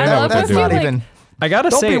 That's what not they're even... I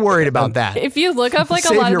gotta say, don't be worried about that. If you look up like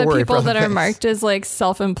a lot of the people that are marked as like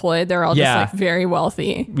self-employed, they're all just like very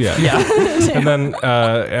wealthy. Yeah. And then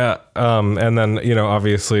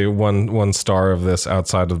obviously one star of this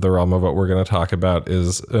outside of the realm of what we're going to talk about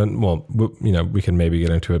is, we can maybe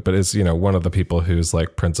get into it, but is, one of the people who's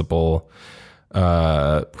like principal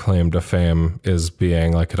claim to fame is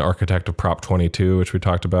being like an architect of Prop 22, which we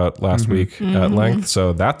talked about last week at length.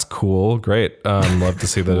 So that's cool. Great. Love to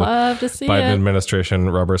see the Biden administration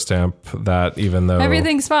rubber stamp that, even though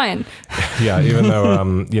everything's fine. Yeah. Even though,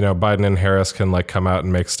 Biden and Harris can like come out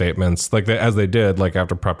and make statements like as they did, like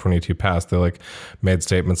after Prop 22 passed, they like made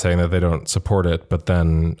statements saying that they don't support it. But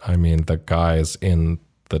then, I mean, the guys in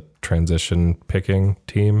the transition picking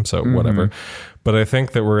team. So whatever. But I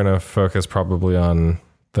think that we're going to focus probably on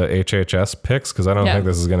the HHS picks, because I don't think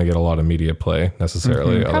this is going to get a lot of media play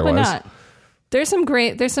necessarily. Probably otherwise. not. There's some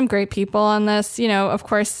great people on this. Of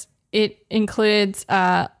course, it includes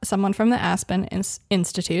someone from the Aspen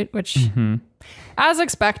Institute, which, as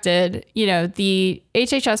expected, the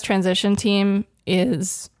HHS transition team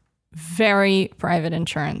is very private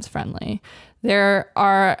insurance friendly. There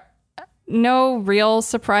are no real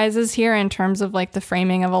surprises here in terms of like the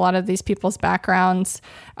framing of a lot of these people's backgrounds.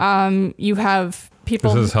 You have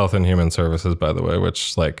people. This is Health and Human Services, by the way,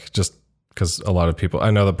 which like just because a lot of people,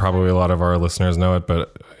 I know that probably a lot of our listeners know it,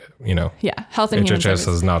 but Health and Human Services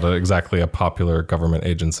is not exactly a popular government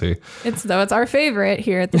agency. It's our favorite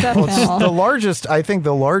here at the Death Panel.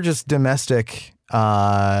 The largest domestic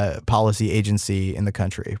policy agency in the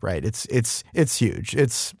country, right? It's huge.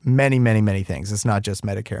 It's many things. It's not just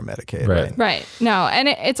Medicare, Medicaid, right? No, and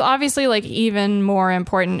it's obviously like even more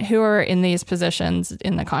important who are in these positions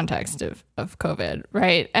in the context of COVID,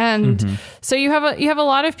 right? And so you have a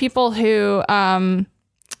lot of people who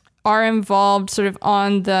are involved sort of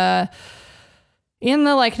in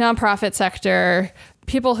the like nonprofit sector,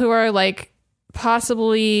 people who are like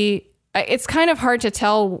possibly. It's kind of hard to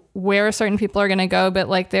tell where certain people are going to go, but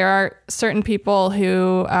like there are certain people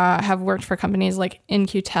who have worked for companies like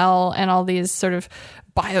In-Q-Tel and all these sort of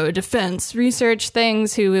biodefense research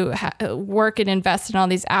things who work and invest in all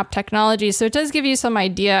these app technologies. So it does give you some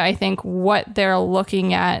idea, I think, what they're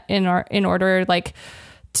looking at in order like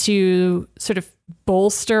to sort of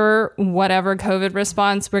bolster whatever COVID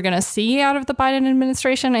response we're going to see out of the Biden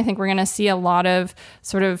administration. I think we're going to see a lot of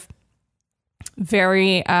sort of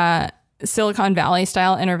very Silicon Valley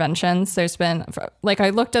style interventions. There's been like,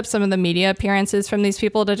 I looked up some of the media appearances from these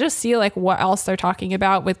people to just see like what else they're talking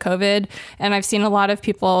about with COVID. And I've seen a lot of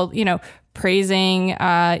people, praising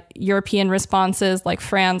European responses like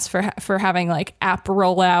France for having like app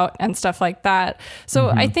rollout and stuff like that. So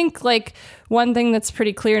I think like one thing that's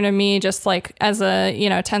pretty clear to me, just like as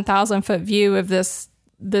a, 10,000 foot view of this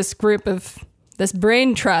group of this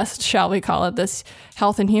brain trust, shall we call it, this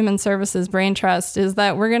Health and Human Services brain trust, is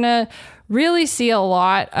that we're going to really see a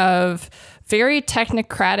lot of very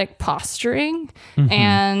technocratic posturing.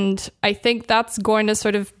 And I think that's going to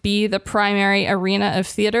sort of be the primary arena of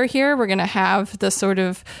theater here. We're going to have the sort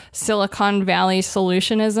of Silicon Valley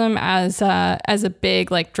solutionism as a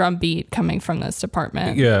big like drumbeat coming from this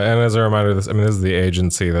department. Yeah. And as a reminder, this is the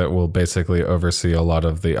agency that will basically oversee a lot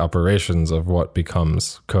of the operations of what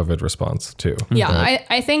becomes COVID response too. Yeah. Right?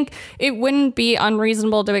 I think it wouldn't be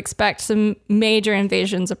unreasonable to expect some major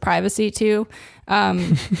invasions of privacy too.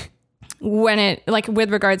 When it like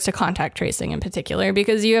with regards to contact tracing in particular,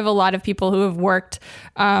 because you have a lot of people who have worked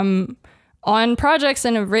on on projects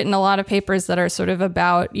and have written a lot of papers that are sort of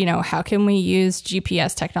about, how can we use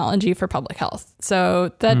GPS technology for public health?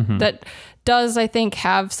 So that does, I think,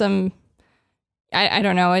 have some, I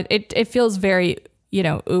don't know, it feels very,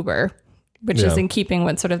 Uber, which is in keeping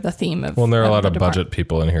with sort of the theme of. Well, and there are a lot of budget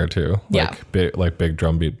people in here too, Yeah. big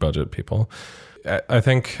drumbeat budget people. I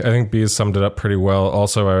think Bees summed it up pretty well.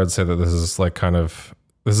 Also, I would say that this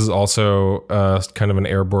is also kind of an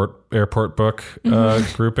airport book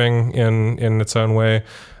grouping in its own way,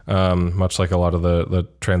 much like a lot of the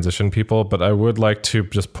transition people. But I would like to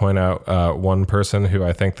just point out one person who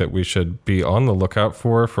I think that we should be on the lookout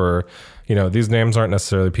for, these names aren't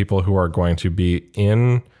necessarily people who are going to be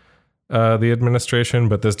in the administration,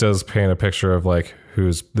 but this does paint a picture of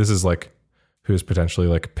who's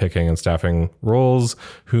potentially picking and staffing roles,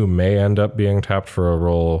 who may end up being tapped for a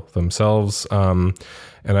role themselves.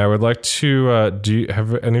 And I would like to,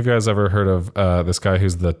 have any of you guys ever heard of this guy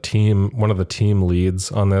who's one of the team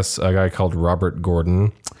leads on this, a guy called Robert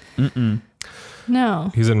Gordon? Mm-mm.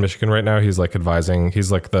 No. He's in Michigan right now. He's advising,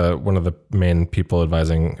 he's one of the main people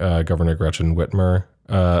advising Governor Gretchen Whitmer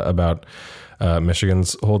about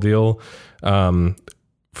Michigan's whole deal.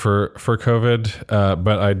 For COVID,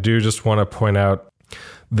 but I do just want to point out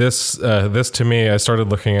this to me, I started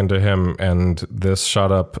looking into him and this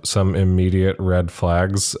shot up some immediate red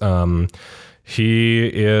flags.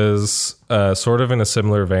 He is sort of in a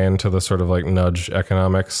similar vein to the sort of nudge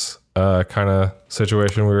economics kind of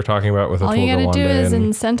situation we were talking about with all Atul you got to do is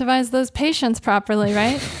incentivize those patients properly,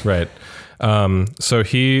 right? Right. So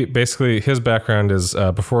his background is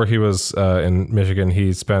before he was in Michigan,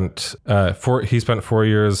 he spent 4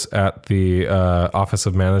 years at the Office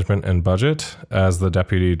of Management and Budget as the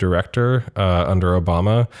deputy director under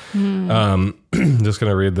Obama. Just going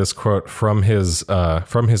to read this quote from his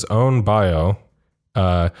own bio.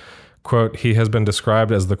 Quote, he has been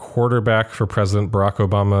described as the quarterback for President Barack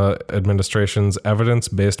Obama administration's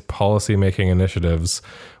evidence-based policy-making initiatives,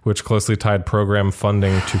 which closely tied program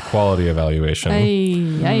funding to quality evaluation.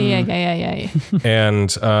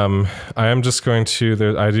 And I am just going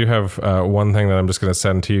to, I do have one thing that I'm just going to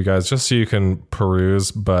send to you guys just so you can peruse,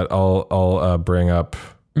 but I'll bring up,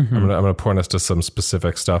 I'm going to point us to some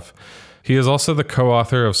specific stuff. He is also the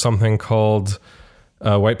co-author of something called,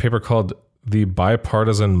 a white paper called The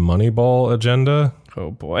Bipartisan Moneyball Agenda. Oh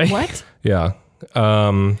boy. What? Yeah.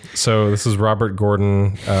 So this is Robert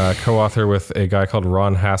Gordon, co-author with a guy called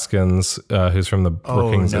Ron Haskins, who's from the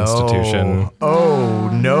Brookings Institution. Oh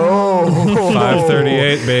no.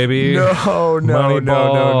 538, baby. No.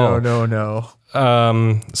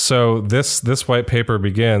 So this white paper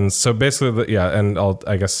begins. So basically,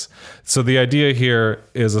 so the idea here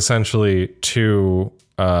is essentially to,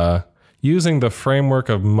 using the framework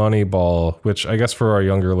of Moneyball, which I guess for our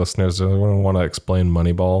younger listeners, I want to explain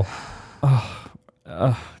Moneyball.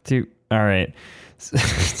 Dude. All right.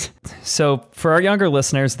 So for our younger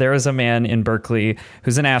listeners, there is a man in Berkeley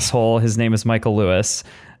who's an asshole. His name is Michael Lewis.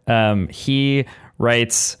 He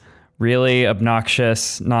writes really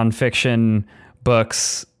obnoxious nonfiction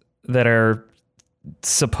books that are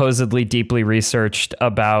supposedly deeply researched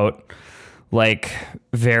about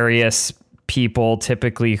various people,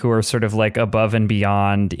 typically who are sort of above and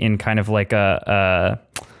beyond in kind of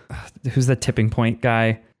who's the Tipping Point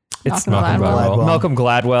guy? It's Malcolm Gladwell. Malcolm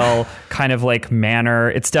Gladwell kind of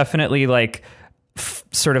manner. It's definitely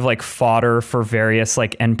sort of fodder for various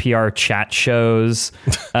NPR chat shows.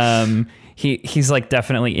 He's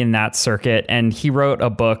definitely in that circuit, and he wrote a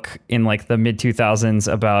book in the mid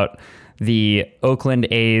 2000s about the Oakland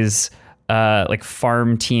A's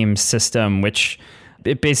farm team system, which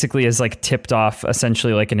it basically is tipped off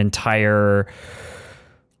essentially an entire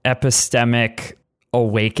epistemic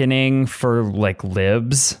awakening for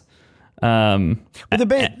libs. The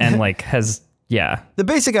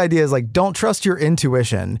basic idea is don't trust your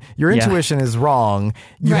intuition. Your intuition is wrong.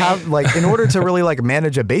 You have in order to really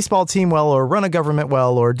manage a baseball team well or run a government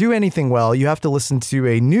well or do anything well, you have to listen to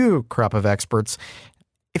a new crop of experts.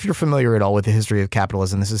 If you're familiar at all with the history of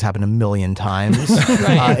capitalism, this has happened a million times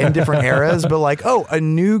in different eras. But a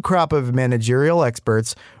new crop of managerial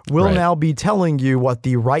experts will now be telling you what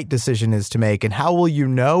the right decision is to make. And how will you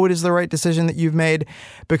know it is the right decision that you've made?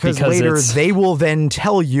 Because later they will then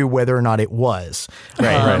tell you whether or not it was.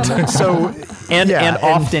 Right. So and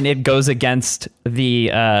often it goes against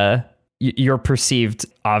the your perceived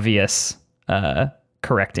obvious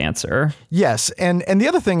correct answer. Yes, and the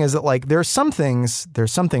other thing is that there's some things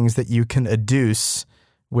that you can adduce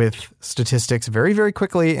with statistics very, very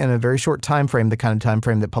quickly in a very short time frame, the kind of time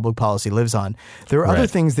frame that public policy lives on. There are other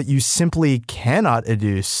things that you simply cannot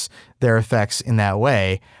adduce their effects in that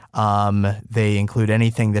way. They include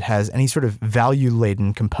anything that has any sort of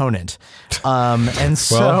value-laden component. And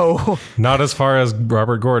so... Well, not as far as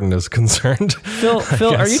Robert Gordon is concerned. Phil,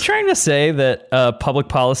 are you trying to say that public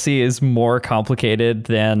policy is more complicated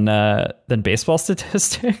than baseball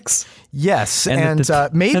statistics? Yes, and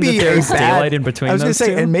maybe there's a bad, daylight in between I was going to those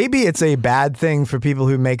say, two? and maybe it's a bad thing for people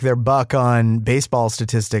who make their buck on baseball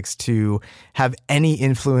statistics to have any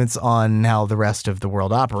influence on how the rest of the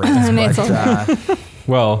world operates.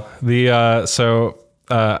 Well, thanks.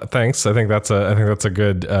 I think that's a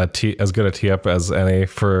good as good a tee up as any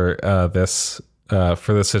for this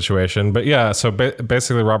situation. But yeah, so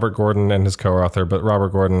basically Robert Gordon and his co-author, but Robert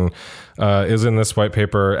Gordon is in this white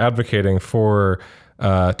paper advocating for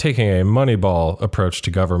taking a Moneyball approach to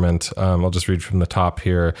government. I'll just read from the top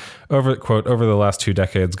here. Over the last 2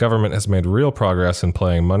 decades, government has made real progress in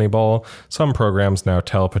playing Moneyball. Some programs now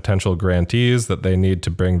tell potential grantees that they need to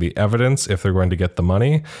bring the evidence if they're going to get the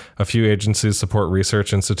money. A few agencies support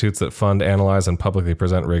research institutes that fund, analyze, and publicly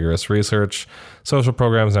present rigorous research. Social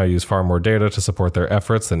programs now use far more data to support their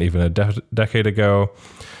efforts than even a decade ago.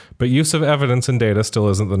 But use of evidence and data still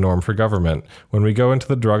isn't the norm for government. When we go into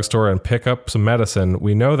the drugstore and pick up some medicine,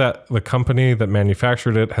 we know that the company that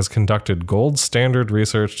manufactured it has conducted gold standard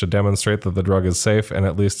research to demonstrate that the drug is safe and,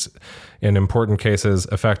 at least in important cases,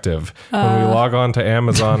 effective. When we log on to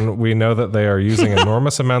Amazon, we know that they are using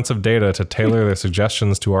enormous amounts of data to tailor their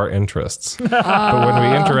suggestions to our interests. But when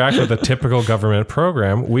we interact with a typical government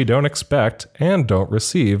program, we don't expect and don't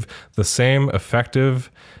receive the same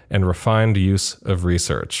effective and refined use of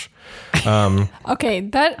research. Okay,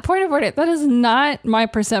 that point of order, that is not my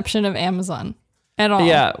perception of Amazon at all.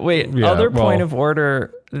 Yeah, wait. Point of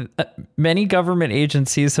order. Many government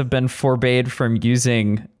agencies have been forbade from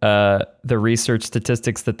using the research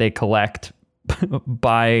statistics that they collect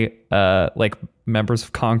by members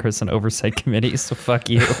of Congress and oversight committees. So fuck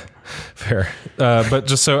you. Fair. But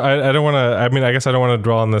just so I don't want to, I guess I don't want to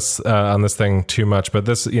dwell on this thing too much, but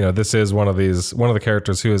this is one of the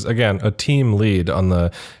characters who is, again, a team lead on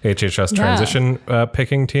the HHS transition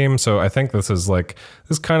picking team. So I think this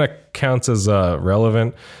kind of counts as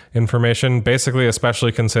relevant information, basically,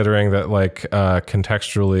 especially considering that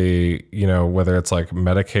contextually, whether it's like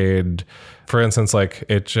Medicaid, for instance, like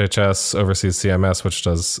HHS oversees CMS, which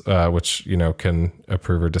does, can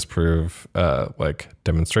approve or disapprove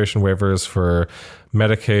demonstration waivers for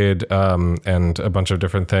Medicaid and a bunch of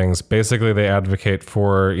different things. Basically, they advocate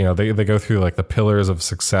for, they go through the pillars of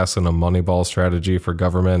success in a Moneyball strategy for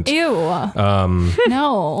government. Ew.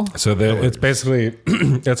 No. So it's basically,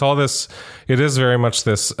 it's all this, it is very much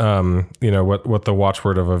this, what the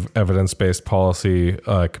watchword of evidence-based policy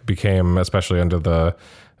became, especially under the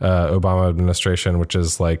Obama administration, which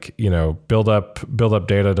is build up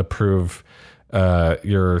data to prove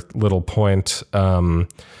your little point.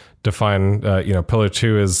 Define, pillar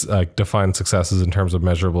 2 is define successes in terms of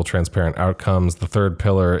measurable, transparent outcomes. The third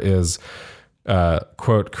pillar is,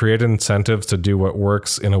 quote, create incentives to do what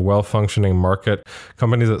works in a well-functioning market.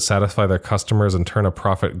 Companies that satisfy their customers and turn a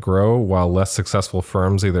profit grow, while less successful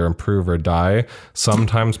firms either improve or die.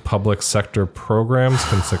 Sometimes public sector programs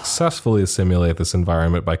can successfully simulate this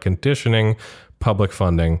environment by conditioning public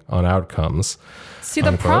funding on outcomes. See,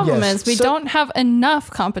 the problem is we don't have enough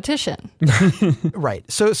competition. Right.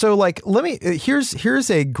 So let me, here's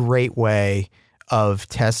a great way of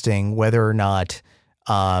testing whether or not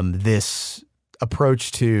this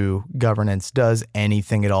approach to governance does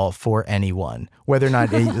anything at all for anyone, whether or not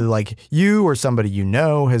you or somebody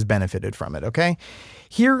has benefited from it. Okay.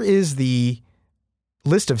 Here is the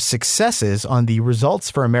list of successes on the Results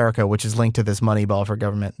for America, which is linked to this Moneyball for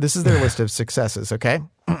government. This is their list of successes. Okay.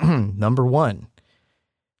 Number 1,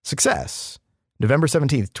 success, November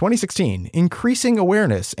 17th, 2016, increasing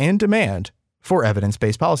awareness and demand for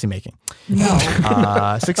evidence-based policymaking.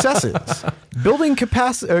 No. Successes, building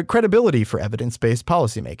credibility for evidence-based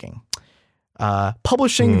policymaking.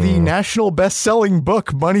 Publishing the national best-selling book,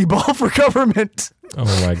 Moneyball for Government.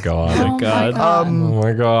 Oh my God. Oh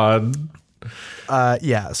my God.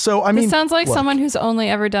 Yeah. So, I mean, it sounds like someone who's only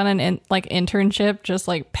ever done an internship, just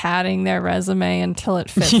padding their resume until it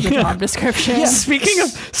fits the job description. Yeah.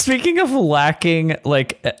 Speaking of lacking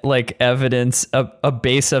evidence, a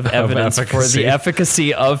base of evidence for the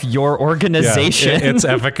efficacy of your organization. Yeah, its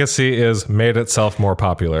efficacy is made itself more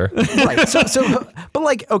popular. Right.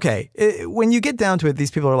 But okay, when you get down to it,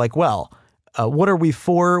 these people are like, well, what are we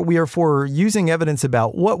for? We are for using evidence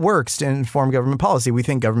about what works to inform government policy. We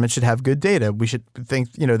think government should have good data. We should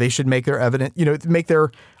think, they should make their make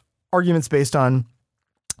their arguments based on,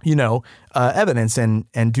 evidence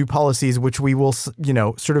and do policies which we will,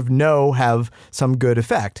 sort of know have some good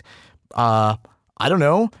effect. I don't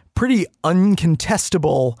know, pretty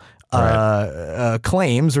uncontestable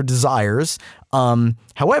claims or desires.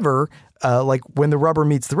 However, like when the rubber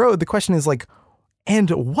meets the road, the question is like,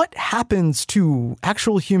 and what happens to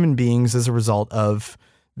actual human beings as a result of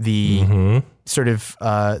the sort of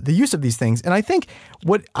the use of these things? And I think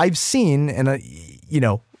what I've seen, and you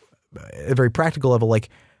know, at a very practical level, like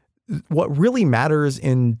what really matters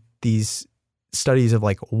in these studies of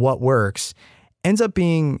like what works ends up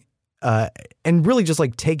being and really just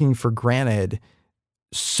like taking for granted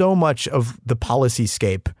so much of the policy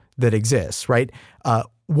scape that exists, right?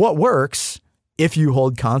 What works if you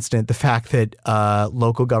hold constant the fact that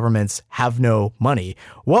local governments have no money?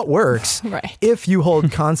 What works Right. if you hold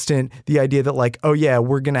constant the idea that like, oh yeah,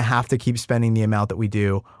 we're going to have to keep spending the amount that we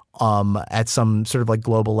do at some sort of like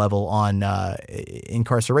global level on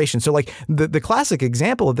incarceration. So like the classic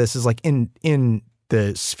example of this is like in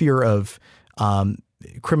the sphere of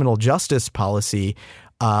criminal justice policy,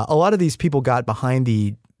 a lot of these people got behind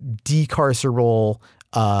the decarceral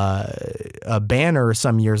banner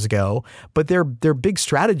some years ago, but their big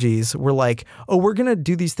strategies were like, oh, we're going to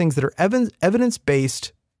do these things that are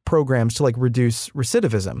evidence-based programs to like reduce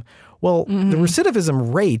recidivism. Well, the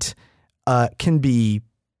recidivism rate can be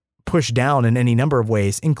pushed down in any number of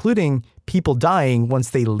ways, including people dying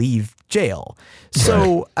once they leave jail.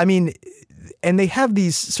 So, I mean, and they have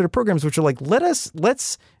these sort of programs which are like,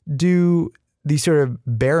 let's do the sort of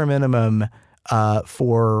bare minimum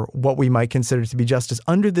for what we might consider to be justice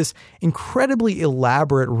under this incredibly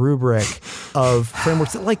elaborate rubric of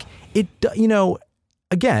frameworks that like it, you know,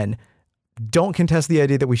 again, don't contest the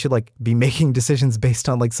idea that we should like be making decisions based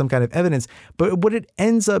on like some kind of evidence. But what it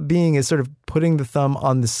ends up being is sort of putting the thumb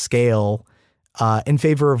on the scale in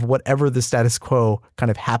favor of whatever the status quo kind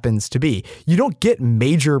of happens to be. You don't get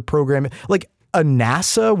major programming like a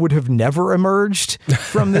NASA would have never emerged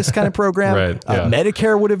from this kind of program. Right, yeah.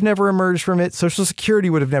 Medicare would have never emerged from it. Social Security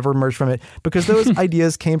would have never emerged from it because those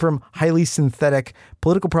ideas came from highly synthetic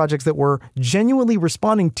political projects that were genuinely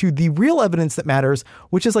responding to the real evidence that matters,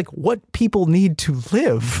 which is like what people need to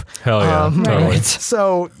live. Hell yeah, totally. Right.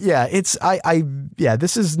 So yeah, it's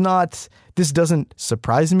this doesn't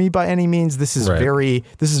surprise me by any means. This is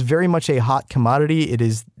very much a hot commodity. It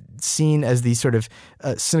is seen as the sort of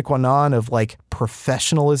sine qua non of like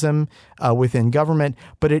professionalism within government.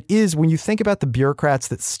 But it is, when you think about the bureaucrats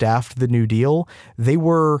that staffed the New Deal, they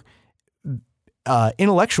were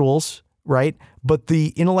intellectuals, right? But the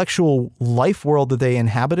intellectual life world that they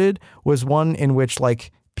inhabited was one in which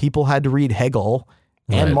like people had to read Hegel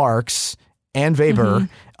and Marx and Weber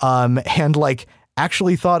and like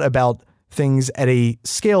actually thought about things at a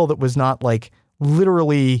scale that was not like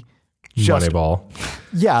literally just Moneyball.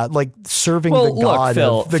 Yeah, like serving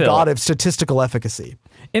the god of statistical efficacy.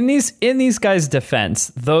 In these guys' defense,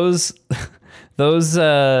 those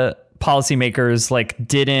policymakers like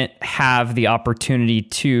didn't have the opportunity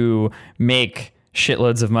to make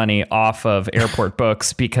shitloads of money off of airport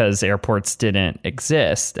books because airports didn't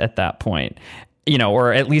exist at that point. You know,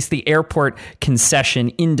 or at least the airport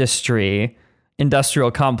concession industrial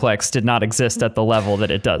complex did not exist at the level that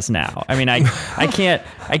it does now. I mean, I can't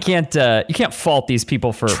you can't fault these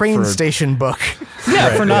people for train station book.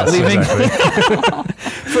 Yeah, for not leaving. Exactly.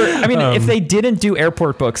 If they didn't do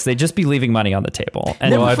airport books, they'd just be leaving money on the table.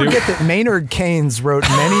 And never forget that Maynard Keynes wrote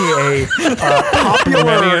many a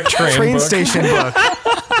popular train station book.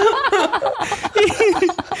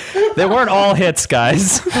 They weren't all hits,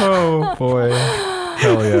 guys. Oh boy.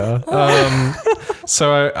 Hell yeah.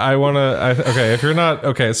 So I want to, okay, if you're not,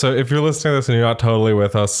 okay, so if you're listening to this and you're not totally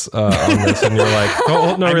with us on this and you're like,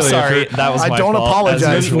 oh, no, I'm really. Sorry, that was my I don't fault.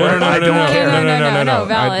 apologize for it. I don't care. No,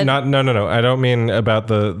 valid. No. I don't mean about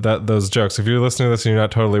those jokes. If you're listening to this and you're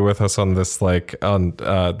not totally with us on this, like on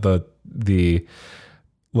the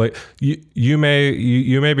like you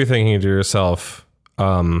may be thinking to yourself,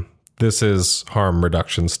 this is harm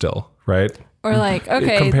reduction still, right? Or like,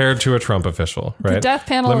 okay, compared to a Trump official, right? The death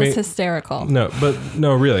panel is hysterical. No,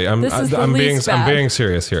 really, I'm being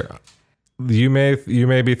serious here. You may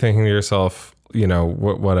be thinking to yourself, you know,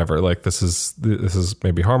 whatever, like this is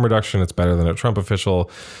maybe harm reduction. It's better than a Trump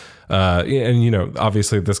official, and you know,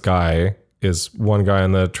 obviously this guy is one guy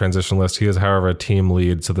on the transition list. He is, however, a team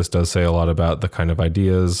lead, so this does say a lot about the kind of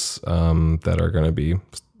ideas that are going to be,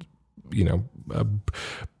 you know,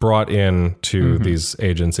 brought in to these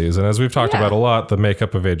agencies. And as we've talked about a lot, the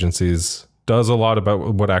makeup of agencies does a lot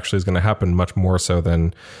about what actually is going to happen, much more so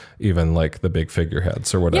than even like the big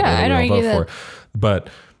figureheads or whatever that we all vote for. But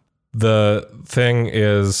the thing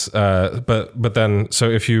is, but then, so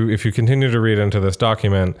if you continue to read into this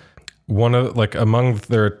document, among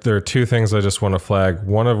there are two things I just want to flag.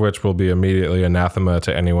 One of which will be immediately anathema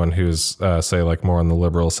to anyone who's say like more on the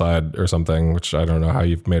liberal side or something, which I don't know how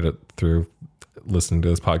you've made it through listening to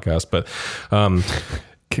this podcast, but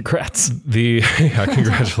congrats.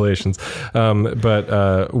 Congratulations.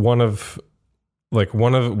 But one of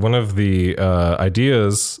the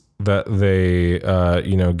ideas that they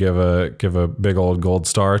give a big old gold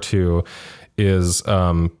star to is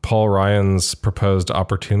Paul Ryan's proposed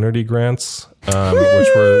opportunity grants, which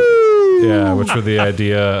were the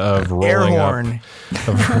idea of rolling up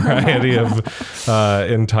a variety of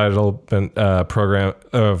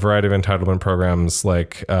entitlement programs,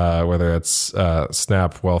 like whether it's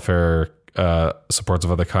SNAP, welfare, supports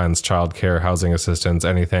of other kinds, childcare, housing assistance,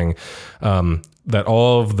 anything, that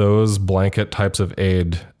all of those blanket types of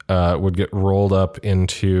aid would get rolled up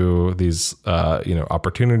into these,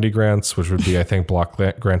 opportunity grants, which would be, I think, block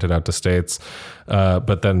granted out to states.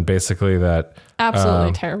 But then basically that...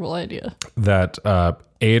 Absolutely terrible idea. That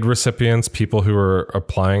aid recipients, people who are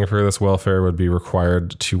applying for this welfare, would be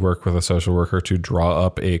required to work with a social worker to draw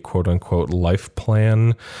up a quote unquote life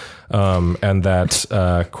plan. And that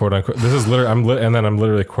quote unquote, this is literally, I'm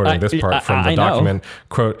literally quoting this part from the document,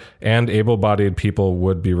 quote, and able-bodied people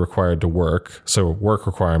would be required to work. So work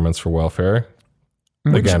requirements for welfare.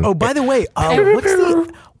 Again. Oh, by the way,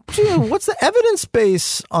 what's the evidence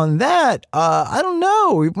base on that? I don't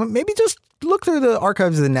know. Maybe just look through the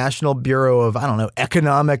archives of the National Bureau of,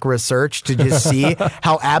 Economic Research to just see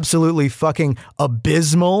how absolutely fucking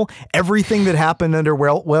abysmal everything that happened under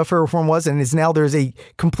welfare reform was. And there's a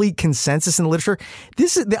complete consensus in the literature.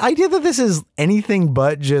 The idea that this is anything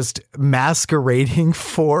but just masquerading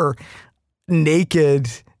for naked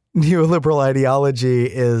neoliberal ideology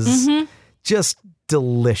is just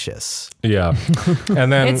delicious. Yeah.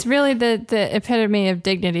 And then it's really the epitome of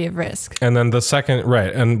dignity of risk. And then the second,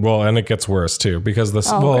 right. And it gets worse too, because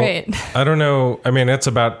great. I don't know. I mean, it's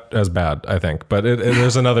about as bad, I think, but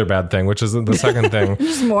there's another bad thing, which is the second thing.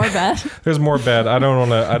 There's more bad. There's more bad. I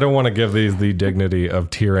don't want to give these the dignity of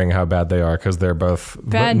tiering how bad they are, because they're both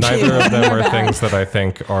bad. Neither of them are things that I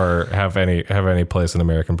think have any place in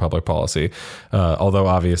American public policy. Although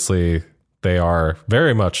obviously they are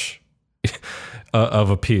very much of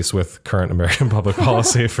a piece with current American public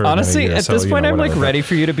policy for honestly many years. At this point I'm like ready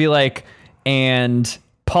for you to be like, and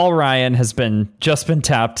Paul Ryan has just been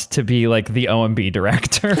tapped to be like the OMB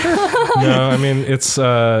director. No, I mean it's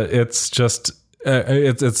just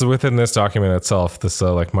it's within this document itself, this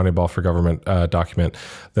like Moneyball for Government document,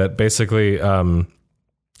 that basically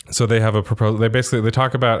so they have a proposal. They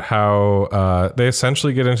talk about how they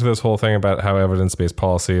essentially get into this whole thing about how evidence-based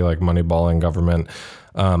policy, like moneyballing government,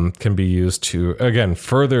 can be used to, again,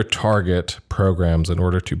 further target programs in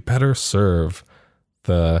order to better serve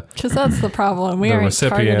because that's the problem. We aren't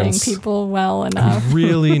targeting people well enough.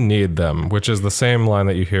 Really need them, which is the same line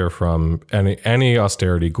that you hear from any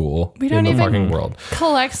austerity ghoul in the fucking world.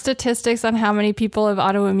 Collect statistics on how many people have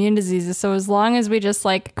autoimmune diseases. So as long as we just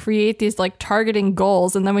like create these like targeting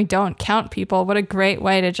goals and then we don't count people, what a great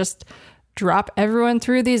way to just drop everyone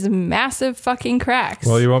through these massive fucking cracks.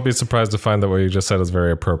 Well, you won't be surprised to find that what you just said is very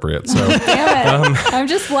appropriate. So, damn it. I'm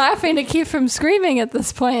just laughing to keep from screaming at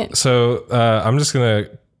this point. So I'm just going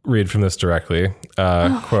to read from this directly.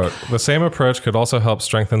 Quote, the same approach could also help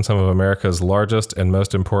strengthen some of America's largest and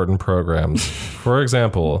most important programs. For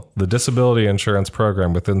example, the disability insurance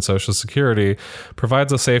program within Social Security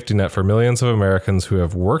provides a safety net for millions of Americans who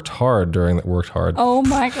have worked hard during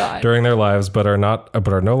their lives, but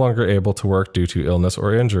are no longer able to work due to illness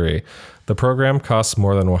or injury. The program costs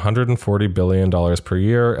more than $140 billion per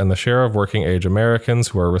year, and the share of working age Americans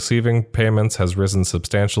who are receiving payments has risen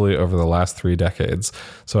substantially over the last 3 decades.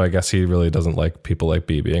 So I guess he really doesn't like people like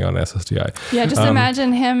B being on SSDI. Yeah, just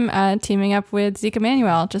imagine him teaming up with Zeke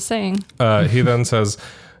Emanuel, just saying. He then says...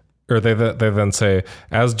 Or they then say,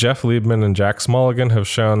 as Jeff Liebman and Jack Smulligan have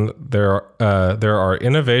shown, there are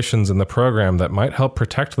innovations in the program that might help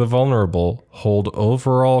protect the vulnerable, hold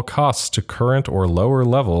overall costs to current or lower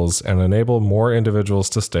levels, and enable more individuals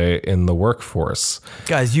to stay in the workforce.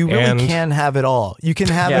 Guys, you really can have it all. You can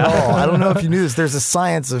have it all. I don't know if you knew this. There's a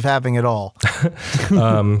science of having it all.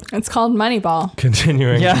 It's called Moneyball.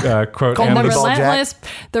 Continuing, quote, called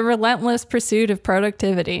the relentless pursuit of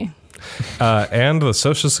productivity. And the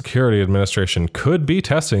Social Security Administration could be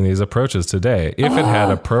testing these approaches today if it had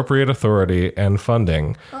appropriate authority and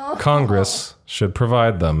funding. Congress should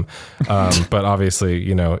provide them. But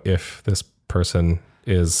obviously, if this person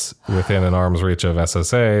is within an arm's reach of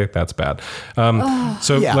SSA, that's bad.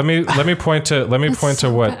 Yeah. let me point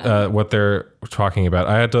to what they're talking about.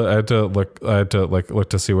 I had to look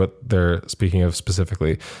to see what they're speaking of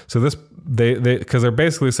specifically. So this because they're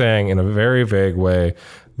basically saying in a very vague way,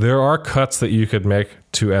 there are cuts that you could make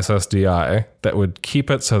to SSDI that would keep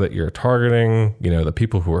it so that you're targeting, the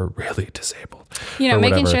people who are really disabled.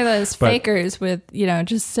 Making sure those fakers with,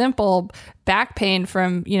 just simple back pain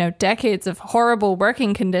from, decades of horrible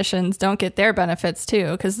working conditions don't get their benefits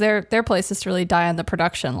too, because their place is to really die on the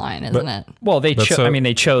production line, isn't it? Well, they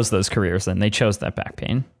chose those careers and they chose that back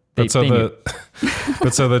pain. So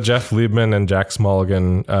the Jeff Liebman and Jack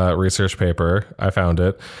Smulligan research paper, I found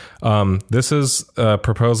it. This is a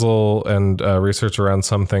proposal and research around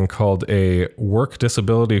something called a Work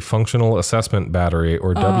Disability Functional Assessment Battery,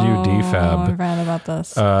 or WDFAB. I read about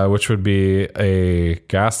this. Which would be a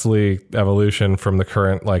ghastly evolution from the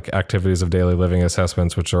current activities of daily living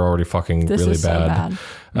assessments, which are already fucking this really is bad. So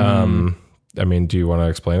bad. I mean, do you want to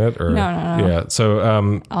explain it? Or No. Yeah. So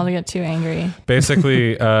I'll get too angry.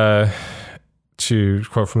 basically, to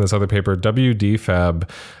quote from this other paper, WDFAB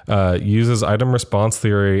uses item response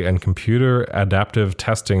theory and computer adaptive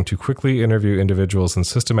testing to quickly interview individuals and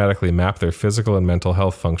systematically map their physical and mental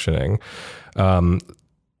health functioning.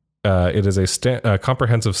 It is a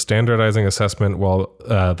comprehensive standardizing assessment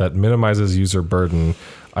that minimizes user burden.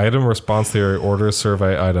 Item response theory orders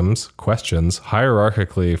survey questions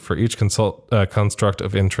hierarchically for each construct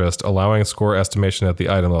of interest, allowing score estimation at the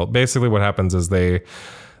item level. Basically, what happens is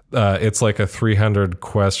it's like a 300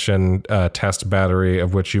 question test battery,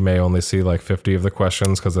 of which you may only see 50 of the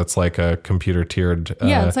questions because it's like a computer tiered.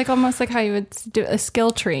 It's almost like how you would do a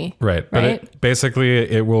skill tree. Right. But basically,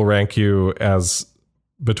 it will rank you as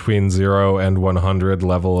between 0 and 100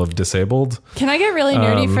 level of disabled. Can I get really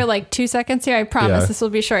nerdy for 2 seconds here? I promise this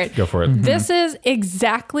will be short. Go for it. Mm-hmm. This is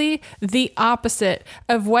exactly the opposite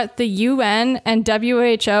of what the UN and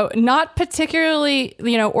WHO, not particularly,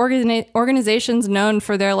 organizations known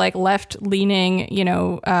for their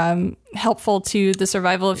left-leaning, helpful to the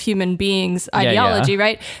survival of human beings ideology,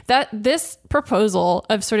 right? That this proposal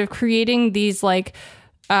of sort of creating these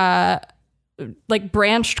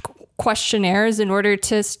branched questionnaires in order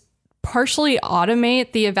to partially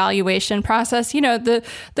automate the evaluation process. The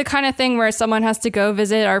kind of thing where someone has to go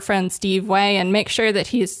visit our friend Steve Way and make sure that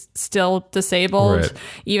he's still disabled, right,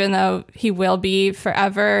 even though he will be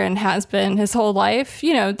forever and has been his whole life.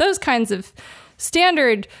 Those kinds of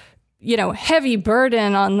standard, heavy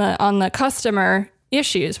burden on the customer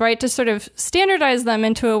issues, right? To sort of standardize them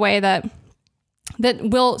into a way that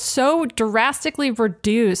will so drastically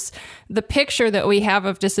reduce the picture that we have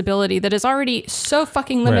of disability that is already so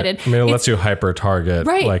fucking limited. Right. I mean, it lets you hyper target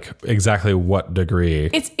exactly what degree.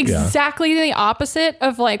 It's exactly the opposite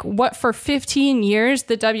of what for 15 years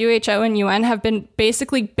the WHO and UN have been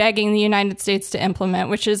basically begging the United States to implement,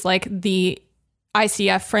 which is the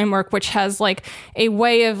ICF framework, which has a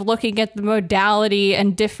way of looking at the modality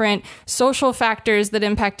and different social factors that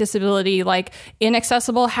impact disability.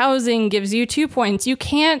 Inaccessible housing gives you 2 points. You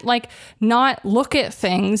can't not look at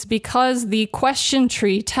things because the question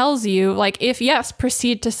tree tells you if yes,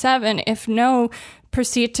 proceed to 7, if no,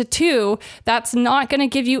 proceed to 2. That's not going to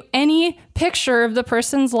give you any picture of the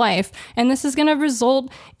person's life. And this is going to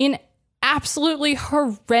result in absolutely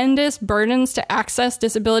horrendous burdens to access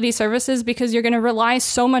disability services because you're going to rely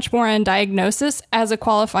so much more on diagnosis as a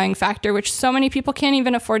qualifying factor, which so many people can't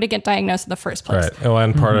even afford to get diagnosed in the first place. Right. Well,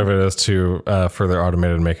 and part of it is to further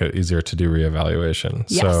automate and make it easier to do reevaluation.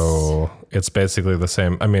 Yes. So it's basically the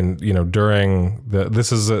same. I mean, during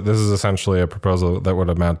this is essentially a proposal that would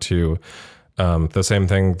amount to the same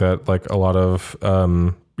thing that a lot of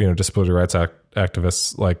Disability Rights Act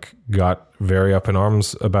activists got very up in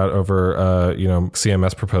arms about over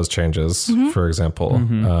CMS proposed changes, for example.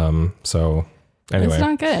 So anyway, it's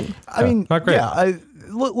not good. I mean, not great. Yeah,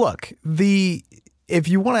 look, if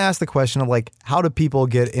you want to ask the question of how do people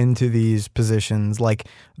get into these positions,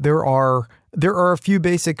 there are a few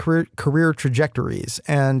basic career trajectories,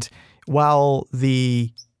 and while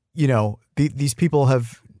these people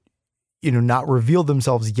have not revealed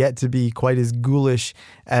themselves yet to be quite as ghoulish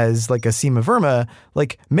as a Seema Verma,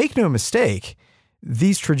 make no mistake,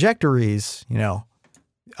 these trajectories,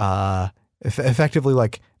 effectively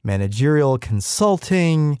managerial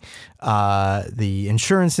consulting, the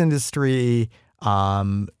insurance industry,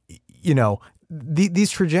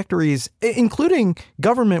 these trajectories, including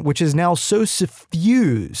government, which is now so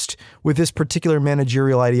suffused with this particular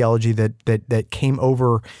managerial ideology that came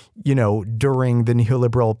over, during the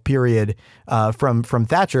neoliberal period from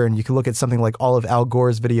Thatcher. And you can look at something like all of Al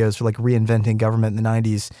Gore's videos for like reinventing government in the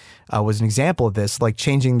 90s was an example of this, like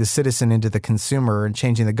changing the citizen into the consumer and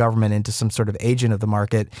changing the government into some sort of agent of the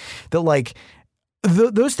market, that like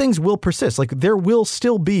those things will persist. Like there will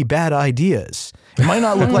still be bad ideas. It might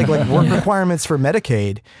not look like work requirements for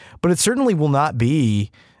Medicaid, but it certainly will not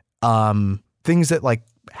be things that like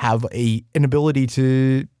have an ability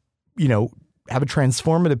to, have a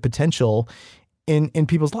transformative potential in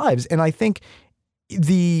people's lives. And I think on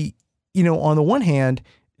the one hand,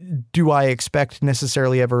 do I expect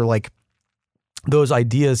necessarily ever like those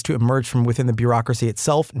ideas to emerge from within the bureaucracy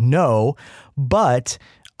itself? No, but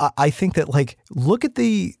I think that like look at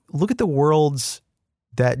the worlds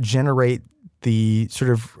that generate the sort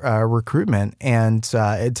of recruitment and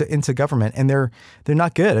into government, and they're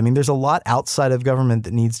not good. I mean, there's a lot outside of government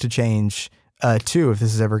that needs to change too if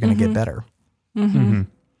this is ever going to get better. Mm-hmm. Mm-hmm.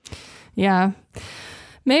 Yeah,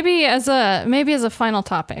 maybe as a final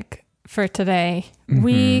topic for today,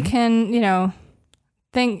 we can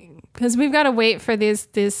think, because we've got to wait for this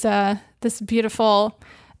beautiful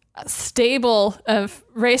stable of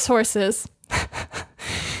racehorses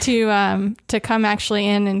to come actually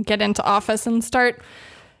in and get into office and start,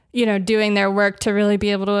 doing their work to really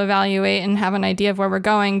be able to evaluate and have an idea of where we're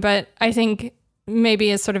going. But I think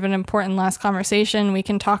maybe as sort of an important last conversation, we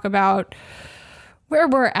can talk about where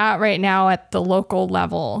we're at right now at the local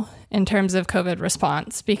level in terms of COVID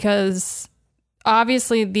response, because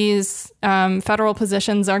obviously these federal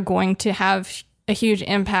positions are going to have a huge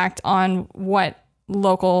impact on what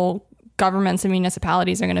local governments and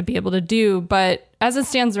municipalities are going to be able to do. But as it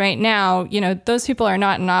stands right now, those people are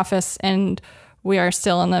not in office, and we are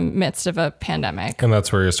still in the midst of a pandemic. And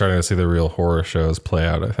that's where you're starting to see the real horror shows play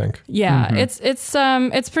out, I think. Yeah,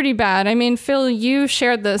 it's pretty bad. I mean, Phil, you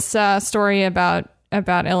shared this story about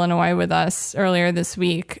Illinois with us earlier this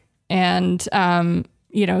week, and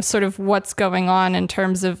sort of what's going on in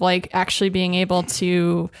terms of like actually being able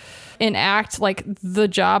to enact like the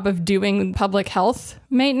job of doing public health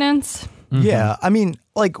maintenance. Mm-hmm. Yeah. I mean,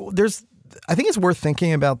 like I think it's worth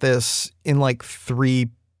thinking about this in like 3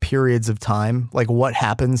 periods of time, like what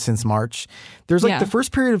happened since March. There's like the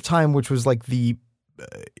first period of time, which was like the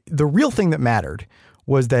real thing that mattered,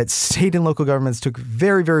 was that state and local governments took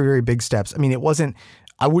very, very, very big steps. I mean,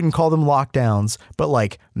 I wouldn't call them lockdowns, but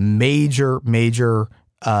like major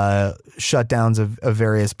shutdowns of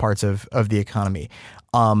various parts of the economy.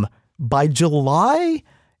 By July,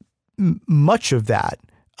 much of that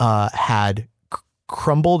had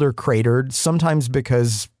crumbled or cratered, sometimes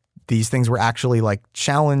because these things were actually like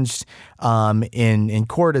challenged in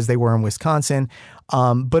court, as they were in Wisconsin.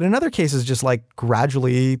 But in other cases, just like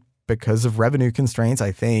gradually, because of revenue constraints,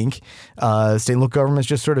 I think, state and local governments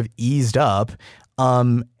just sort of eased up.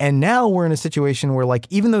 And now we're in a situation where like,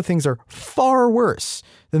 even though things are far worse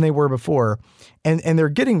than they were before, and they're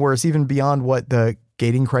getting worse even beyond what the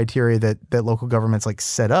gating criteria that local governments like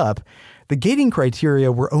set up, the gating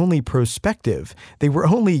criteria were only prospective. They were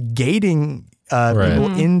only gating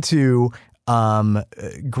people into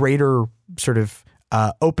greater sort of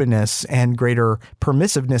openness and greater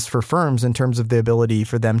permissiveness for firms in terms of the ability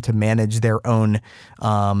for them to manage their own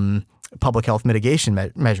public health mitigation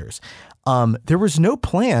measures. There was no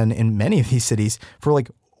plan in many of these cities for like,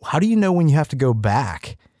 how do you know when you have to go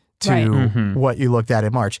back to what you looked at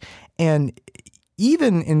in March? And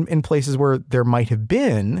even in places where there might have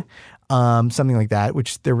been something like that,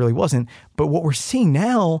 which there really wasn't. But what we're seeing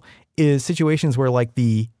now is situations where like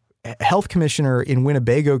the health commissioner in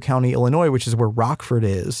Winnebago County, Illinois, which is where Rockford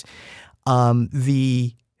is,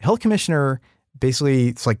 the health commissioner basically,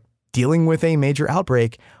 it's like dealing with a major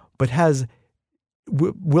outbreak, but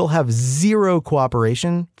will have zero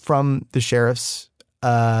cooperation from the sheriff's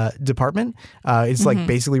department. It's like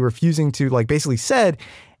basically refusing to, like, basically said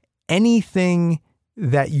anything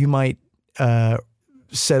that you might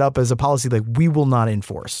set up as a policy, like, we will not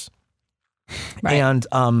enforce. Right. And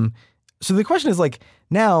so the question is, like,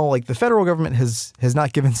 now, like, the federal government has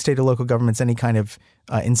not given state or local governments any kind of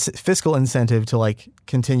fiscal incentive to, like,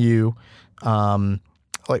 continue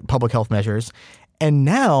like public health measures. And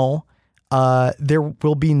now there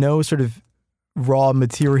will be no sort of raw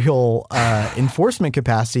material enforcement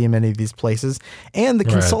capacity in many of these places. And the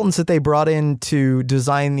consultants that they brought in to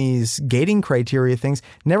design these gating criteria things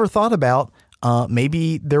never thought about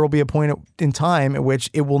maybe there will be a point in time at which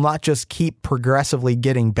it will not just keep progressively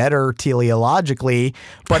getting better teleologically,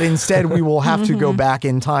 but instead we will have to go back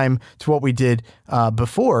in time to what we did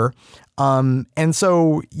before. And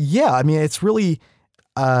so, yeah, I mean, it's really,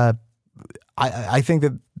 I think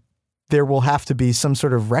that there will have to be some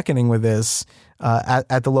sort of reckoning with this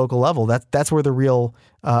at the local level. That's where the real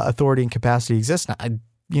authority and capacity exists. I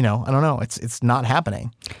don't know. It's not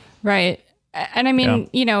happening. Right. And I mean,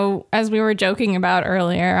 as we were joking about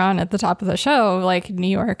earlier on at the top of the show, like New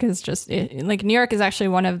York is New York is actually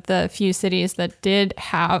one of the few cities that did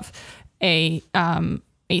have a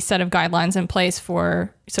set of guidelines in place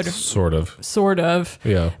for sort of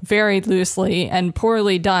very loosely and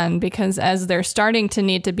poorly done, because as they're starting to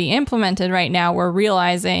need to be implemented right now, we're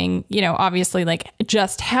realizing, obviously like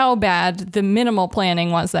just how bad the minimal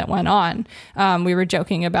planning was that went on. We were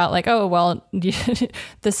joking about like, oh, well,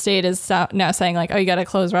 the state is now saying like, oh, you got to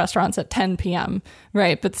close restaurants at 10 p.m.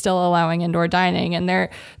 Right. But still allowing indoor dining. And they're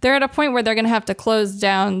at a point where they're going to have to close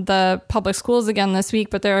down the public schools again this week.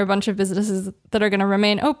 But there are a bunch of businesses that are going to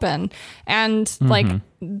remain open. And like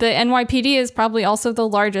the NYPD is probably also the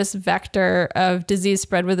largest vector of disease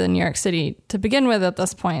spread within New York City to begin with at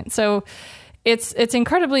this point. So it's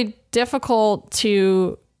incredibly difficult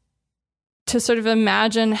to sort of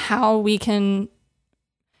imagine how we can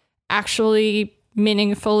actually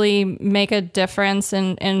meaningfully make a difference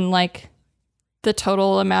in like the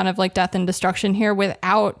total amount of like death and destruction here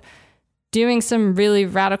without doing some really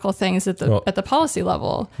radical things at the policy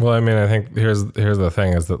level. Well, I mean, I think here's the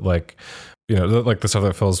thing is that like, like the stuff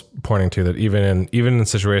that Phil's pointing to, that even in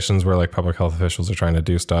situations where like public health officials are trying to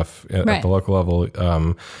do stuff at the local level,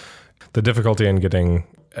 the difficulty in getting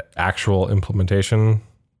actual implementation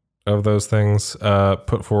of those things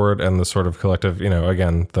put forward, and the sort of collective,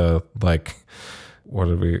 again, the like, what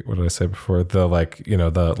did I say before? The like,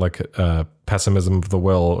 the pessimism of the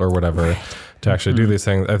will or whatever to actually do these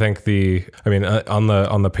things. I think on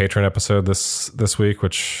the Patreon episode this week,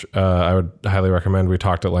 which I would highly recommend, we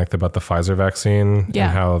talked at length about the Pfizer vaccine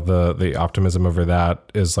and how the optimism over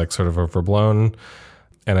that is like sort of overblown.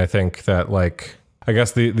 And I think that like, I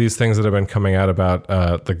guess these things that have been coming out about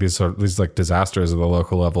like these like disasters at the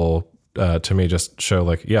local level to me just show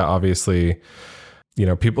like, yeah, obviously,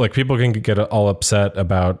 people can get all upset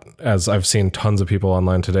about, as I've seen tons of people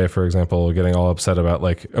online today, for example, getting all upset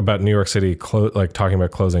about New York City, talking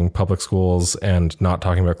about closing public schools and not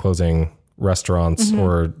talking about closing restaurants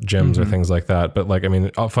or gyms or things like that. But like, I mean,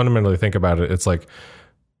 I'll fundamentally think about it. It's like,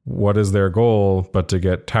 what is their goal but to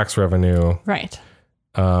get tax revenue? Right.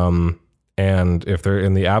 And if they're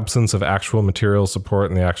in the absence of actual material support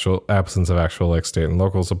and the actual absence of actual like state and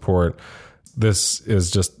local support, this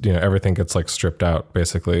is just, everything gets like stripped out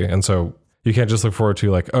basically. And so you can't just look forward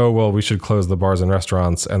to like, oh, well, we should close the bars and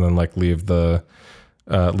restaurants and then like leave the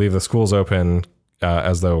schools open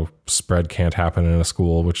as though spread can't happen in a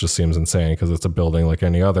school, which just seems insane because it's a building like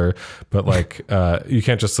any other. But like, you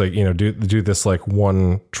can't just like, do this like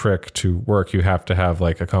one trick to work. You have to have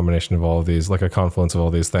like a combination of all of these, like a confluence of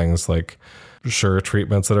all these things, like sure,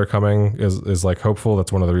 treatments that are coming is like hopeful.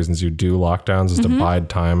 That's one of the reasons you do lockdowns, is to bide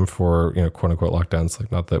time for, quote unquote lockdowns.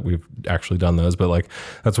 Like, not that we've actually done those, but like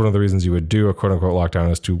that's one of the reasons you would do a quote unquote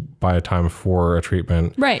lockdown, is to buy a time for a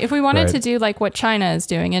treatment. Right. If we wanted to do like what China is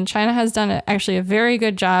doing, and China has done actually a very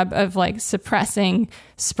good job of like suppressing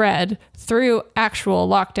spread through actual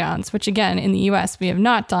lockdowns, which again, in the US, we have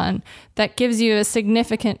not done. That gives you a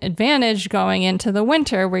significant advantage going into the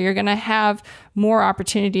winter where you're going to have more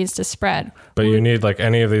opportunities to spread. But you need like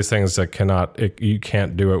any of these things that you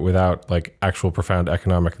can't do it without like actual profound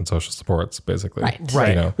economic and social supports, basically.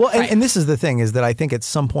 Right. Well, and this is the thing, is that I think at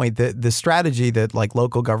some point the strategy that like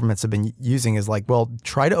local governments have been using is like, well,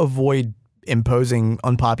 try to avoid imposing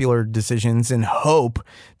unpopular decisions and hope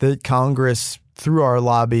that Congress, through our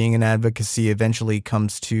lobbying and advocacy, eventually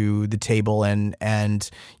comes to the table and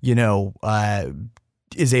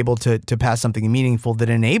is able to pass something meaningful that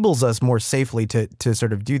enables us more safely to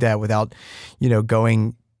sort of do that without,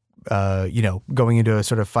 going into a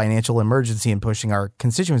sort of financial emergency and pushing our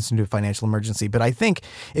constituents into a financial emergency. But I think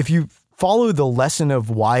if you follow the lesson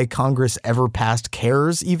of why Congress ever passed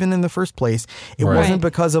CARES even in the first place, it wasn't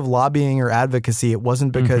because of lobbying or advocacy. It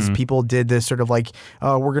wasn't because people did this sort of like,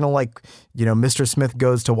 we're going to like, Mr. Smith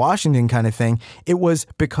goes to Washington kind of thing. It was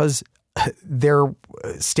because their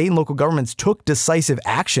state and local governments took decisive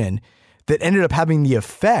action that ended up having the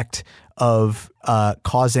effect of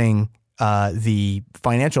causing the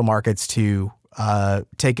financial markets to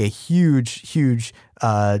take a huge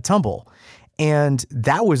tumble. And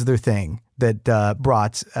that was their thing that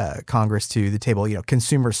brought Congress to the table.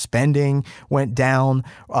 Consumer spending went down.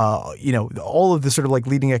 All of the sort of like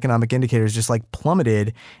leading economic indicators just like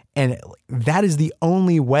plummeted. And that is the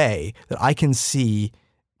only way that I can see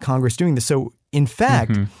Congress doing this. So In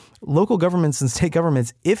fact, local governments and state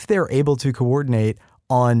governments, if they're able to coordinate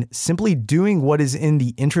on simply doing what is in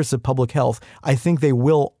the interest of public health, I think they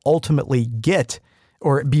will ultimately get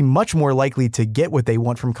or be much more likely to get what they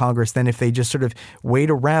want from Congress than if they just sort of wait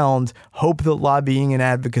around, hope that lobbying and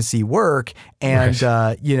advocacy work. And,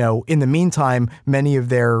 in the meantime, many of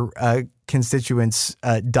their constituents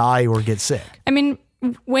die or get sick. I mean,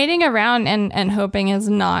 waiting around and hoping is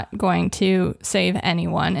not going to save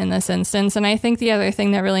anyone in this instance. And I think the other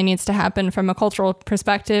thing that really needs to happen from a cultural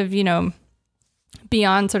perspective,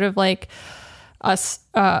 beyond sort of like us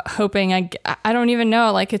hoping, I don't even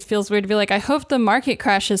know, like it feels weird to be like, I hope the market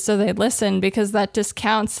crashes so they listen, because that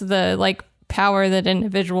discounts the like power that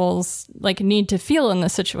individuals like need to feel in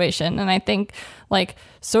this situation. And I think like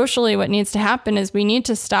socially what needs to happen is we need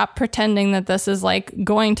to stop pretending that this is like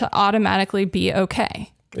going to automatically be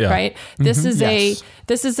okay. Yeah. Right. This is a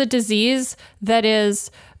disease that is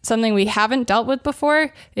something we haven't dealt with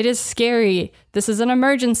before. It is scary. This is an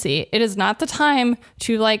emergency. It is not the time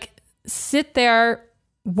to like sit there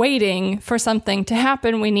waiting for something to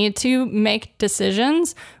happen. We need to make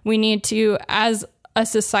decisions. We need to, as a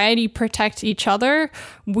society, protect each other.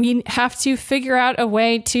 We have to figure out a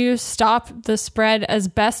way to stop the spread as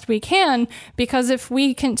best we can, because if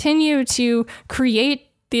we continue to create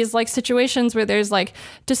these like situations where there's like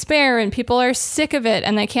despair and people are sick of it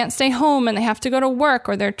and they can't stay home and they have to go to work,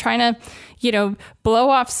 or they're trying to, blow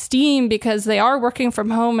off steam because they are working from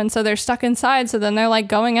home and so they're stuck inside. So then they're like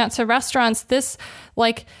going out to restaurants. This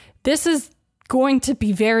is going to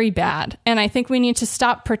be very bad. And I think we need to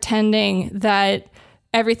stop pretending that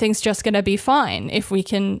everything's just going to be fine if we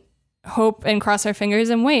can hope and cross our fingers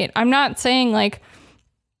and wait. I'm not saying like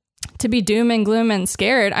to be doom and gloom and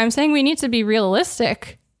scared. I'm saying we need to be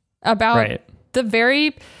realistic about the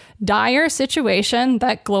very dire situation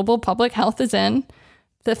that global public health is in.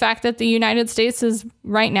 The fact that the United States is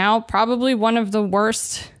right now probably one of the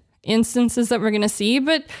worst instances that we're going to see,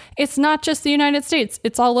 but it's not just the United States.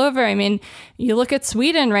 It's all over. I mean, you look at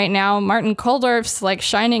Sweden right now, Martin Kulldorff's like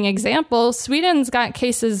shining example. Sweden's got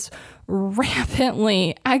cases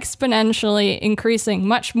rampantly, exponentially increasing,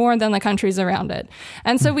 much more than the countries around it.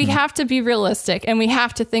 And so we have to be realistic, and we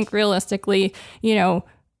have to think realistically,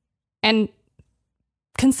 and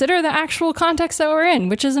consider the actual context that we're in,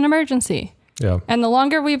 which is an emergency. Yeah. And the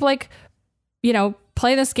longer we play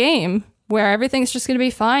this game where everything's just going to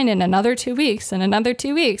be fine in another 2 weeks and another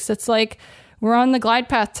 2 weeks, it's like we're on the glide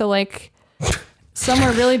path to like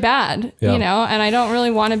somewhere really bad, and I don't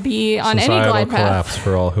really want to be on Societal any glide path. Collapse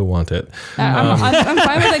for all who want it. I'm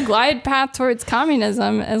fine with a glide path towards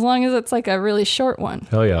communism as long as it's like a really short one.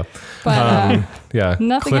 Hell yeah. But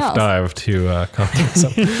nothing cliff else. Dive to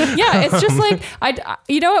communism. Yeah, it's just like,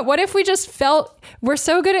 you know what if we just we're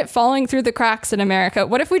so good at falling through the cracks in America.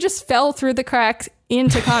 What if we just fell through the cracks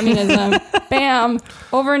into communism? Bam,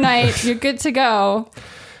 overnight, you're good to go.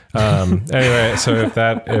 Anyway, so if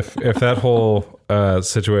that whole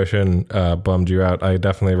situation bummed you out, I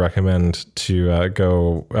definitely recommend to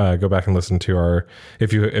go back and listen to our,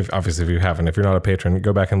 if you haven't, if you're not a patron,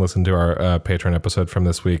 go back and listen to our patron episode from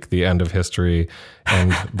this week, The End of History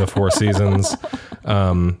and the Four Seasons,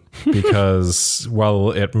 because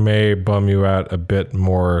while it may bum you out a bit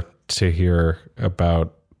more to hear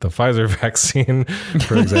about the Pfizer vaccine,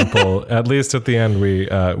 for example, at least at the end, we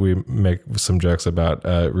make some jokes about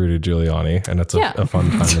Rudy Giuliani, and it's a fun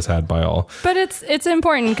time is had by all. But it's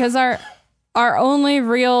important because our only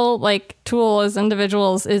real like tool as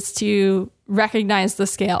individuals is to recognize the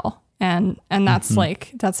scale, and that's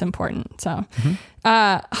that's important. So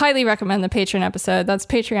highly recommend the Patreon episode. That's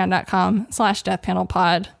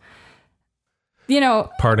patreon.com/deathpanelpod.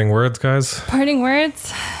 Parting words, guys. Parting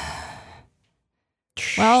words.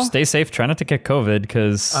 Well, stay safe. Try not to get COVID,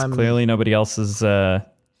 because clearly nobody else is going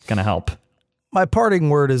to help. My parting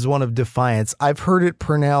word is one of defiance. I've heard it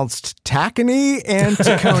pronounced Tacony and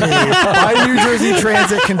Tacony by New Jersey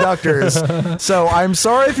Transit conductors. So I'm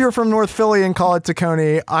sorry if you're from North Philly and call it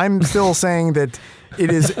Tacony. I'm still saying that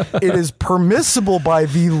it is permissible by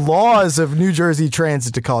the laws of New Jersey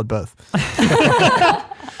Transit to call it both.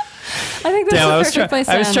 I think that's the perfect place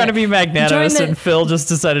to I was trying to be magnanimous, and Phil just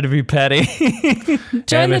decided to be petty.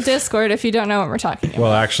 Join the Discord if you don't know what we're talking about.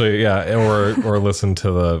 Well, actually, yeah, or listen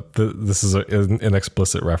to this is an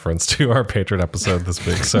explicit reference to our patron episode this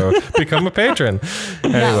week. So become a patron.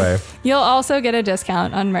 Anyway, you'll also get a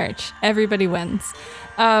discount on merch. Everybody wins.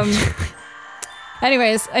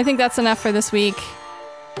 Anyways, I think that's enough for this week.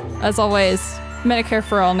 As always, Medicare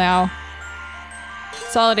for all now.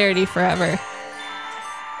 Solidarity forever.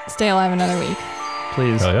 Stay alive another week.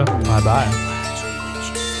 Please. Hell yeah. Bye-bye.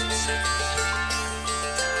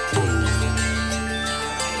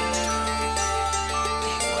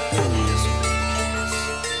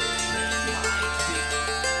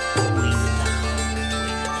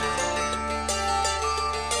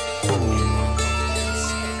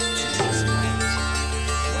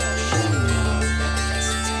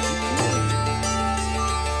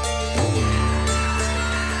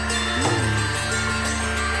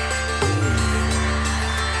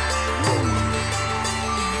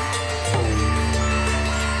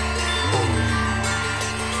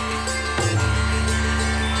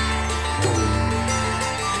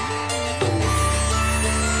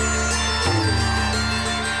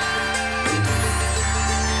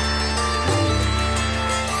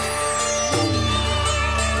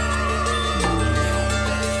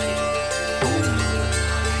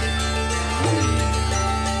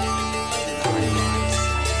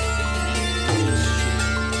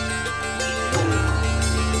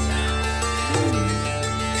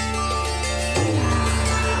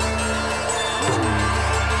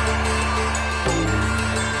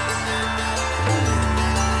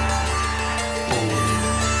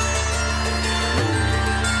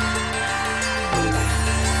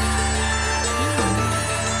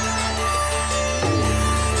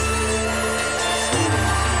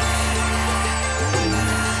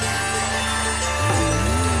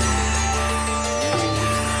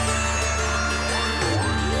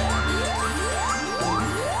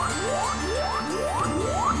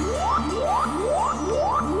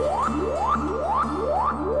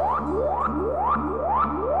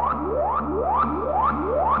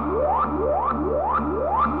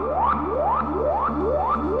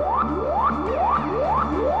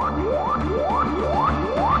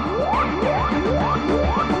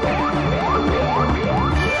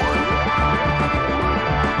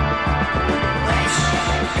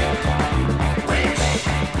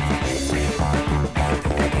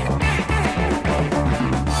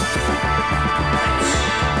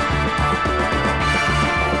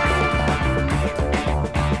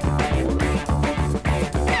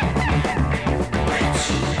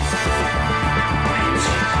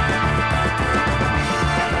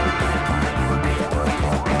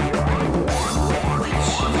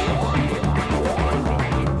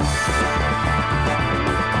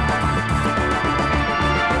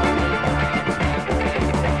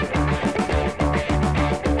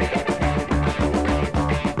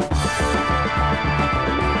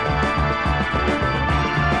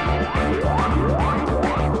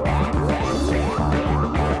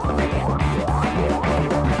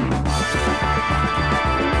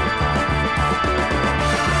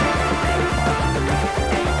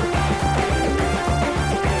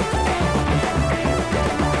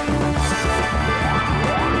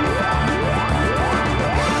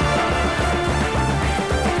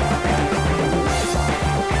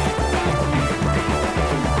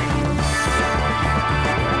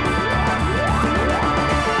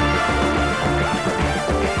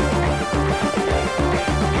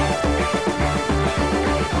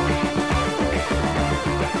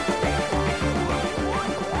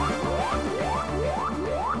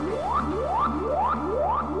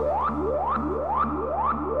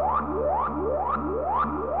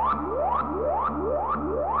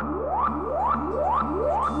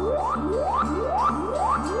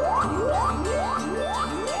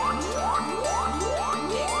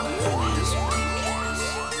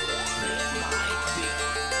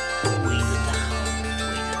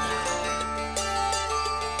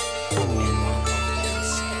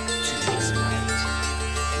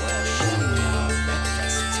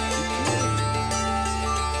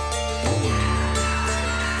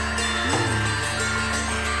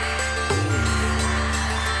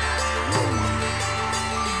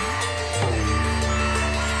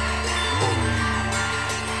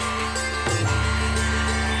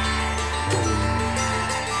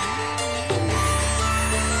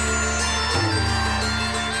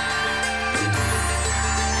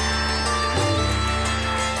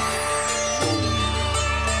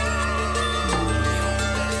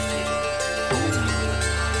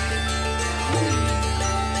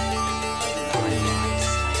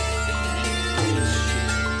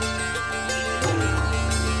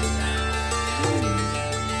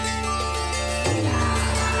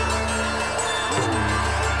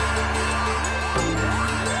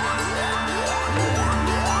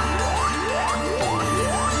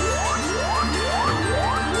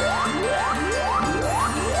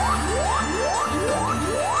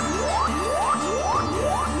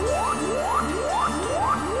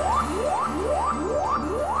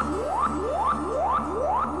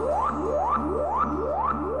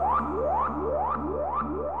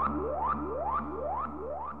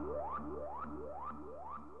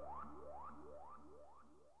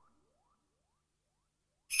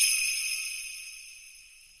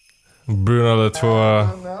 Bruno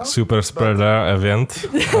Latour super spreader event.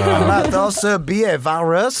 Might also be a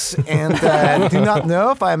virus, and do not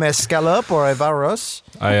know if I'm a scallop or a virus.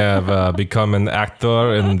 I have become an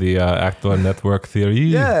actor in the Actor Network theory.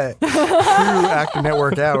 Yeah, through Actor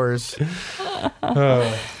Network hours.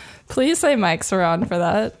 Please say mics were on for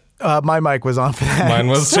that. My mic was on for that. Mine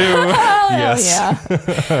was too. Yes. Yeah.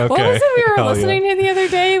 Okay. What was it we were Hell listening to the other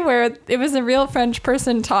day where it was a real French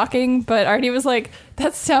person talking, but Artie was like,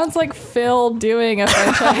 that sounds like Phil doing a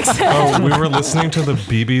French accent. Oh, we were listening to the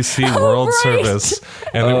BBC World right. Service,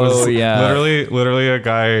 and it was yeah. literally a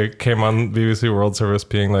guy came on BBC World Service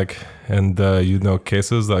being like, and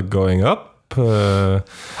cases are going up.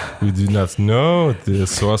 We do not know the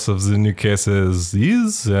source of the new cases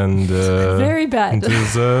is, and Very bad. It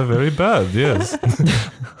is very bad. Yes.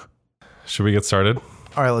 Should we get started?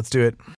 All right, let's do it.